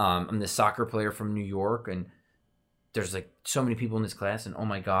 I'm the soccer player from New York, and there's like so many people in this class, and oh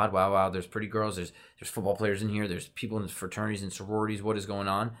my God, wow, there's pretty girls, there's football players in here, there's people in fraternities and sororities, what is going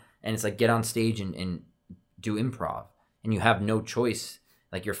on? And it's like, get on stage and do improv, and you have no choice.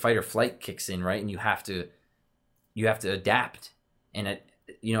 Like your fight or flight kicks in, right? And you have to adapt. And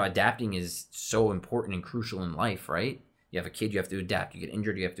adapting is so important and crucial in life, right? You have a kid, you have to adapt. You get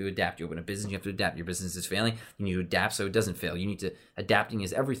injured, you have to adapt. You open a business, you have to adapt. Your business is failing, you need to adapt so it doesn't fail. Adapting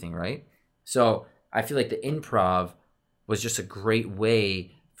is everything, right? So I feel like the improv was just a great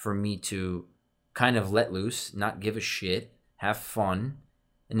way for me to kind of let loose, not give a shit, have fun,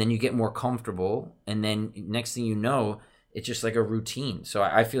 and then you get more comfortable, and then next thing you know, it's just like a routine. So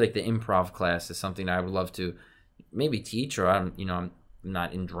I feel like the improv class is something that I would love to maybe teach, or I'm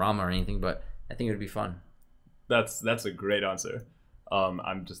not in drama or anything, but I think it would be fun. That's a great answer.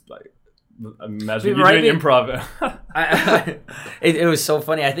 I'm just like, imagine you doing improv. It was so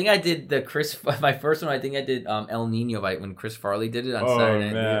funny. I think I did my first one. I think I did El Nino when Chris Farley did it on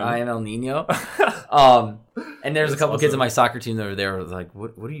Saturday Night. I am El Nino. And there's a couple kids on my soccer team that were there. I was like,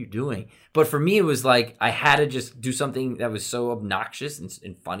 what are you doing? But for me, it was like I had to just do something that was so obnoxious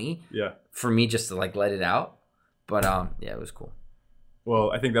and funny. Yeah. For me, just to like let it out. But yeah, it was cool.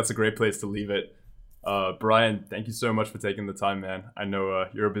 Well, I think that's a great place to leave it. Brian, thank you so much for taking the time, man. I know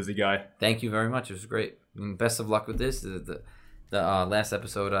you're a busy guy. Thank you very much. It was great. Best of luck with this. The last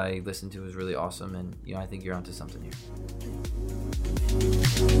episode I listened to was really awesome, and I think you're onto something here.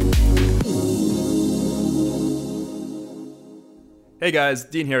 Hey guys,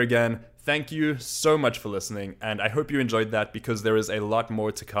 Dean here again. Thank you so much for listening, and I hope you enjoyed that because there is a lot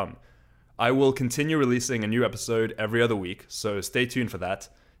more to come. I will continue releasing a new episode every other week, so stay tuned for that.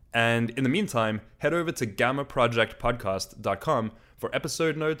 And in the meantime, head over to gammaprojectpodcast.com for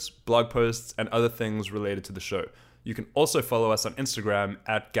episode notes, blog posts, and other things related to the show. You can also follow us on Instagram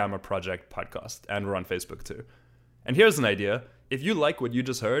at Gamma Project Podcast, and we're on Facebook too. And here's an idea. If you like what you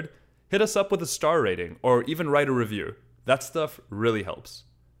just heard, hit us up with a star rating or even write a review. That stuff really helps.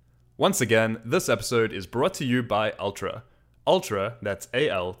 Once again, this episode is brought to you by Altra. Altra, that's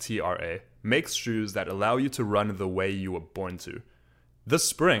A-L-T-R-A, makes shoes that allow you to run the way you were born to. This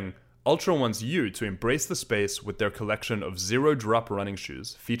spring, Altra wants you to embrace the space with their collection of zero-drop running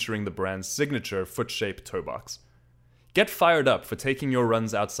shoes featuring the brand's signature foot-shaped toe box. Get fired up for taking your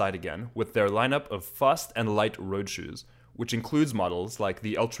runs outside again with their lineup of fast and light road shoes, which includes models like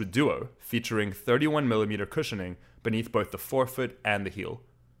the Ultra Duo, featuring 31mm cushioning beneath both the forefoot and the heel.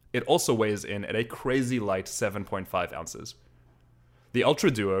 It also weighs in at a crazy light 7.5 ounces. The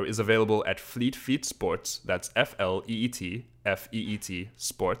Ultra Duo is available at Fleet Feet Sports, that's FLEET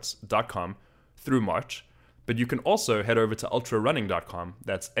sports.com through March, but you can also head over to ultrarunning.com,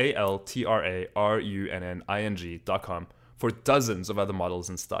 that's ALTRARUNNING.com, for dozens of other models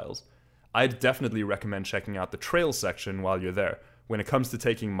and styles. I'd definitely recommend checking out the trail section while you're there. When it comes to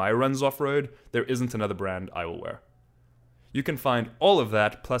taking my runs off-road, there isn't another brand I will wear. You can find all of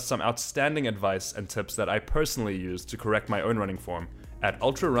that, plus some outstanding advice and tips that I personally use to correct my own running form, at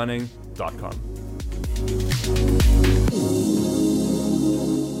ultrarunning.com.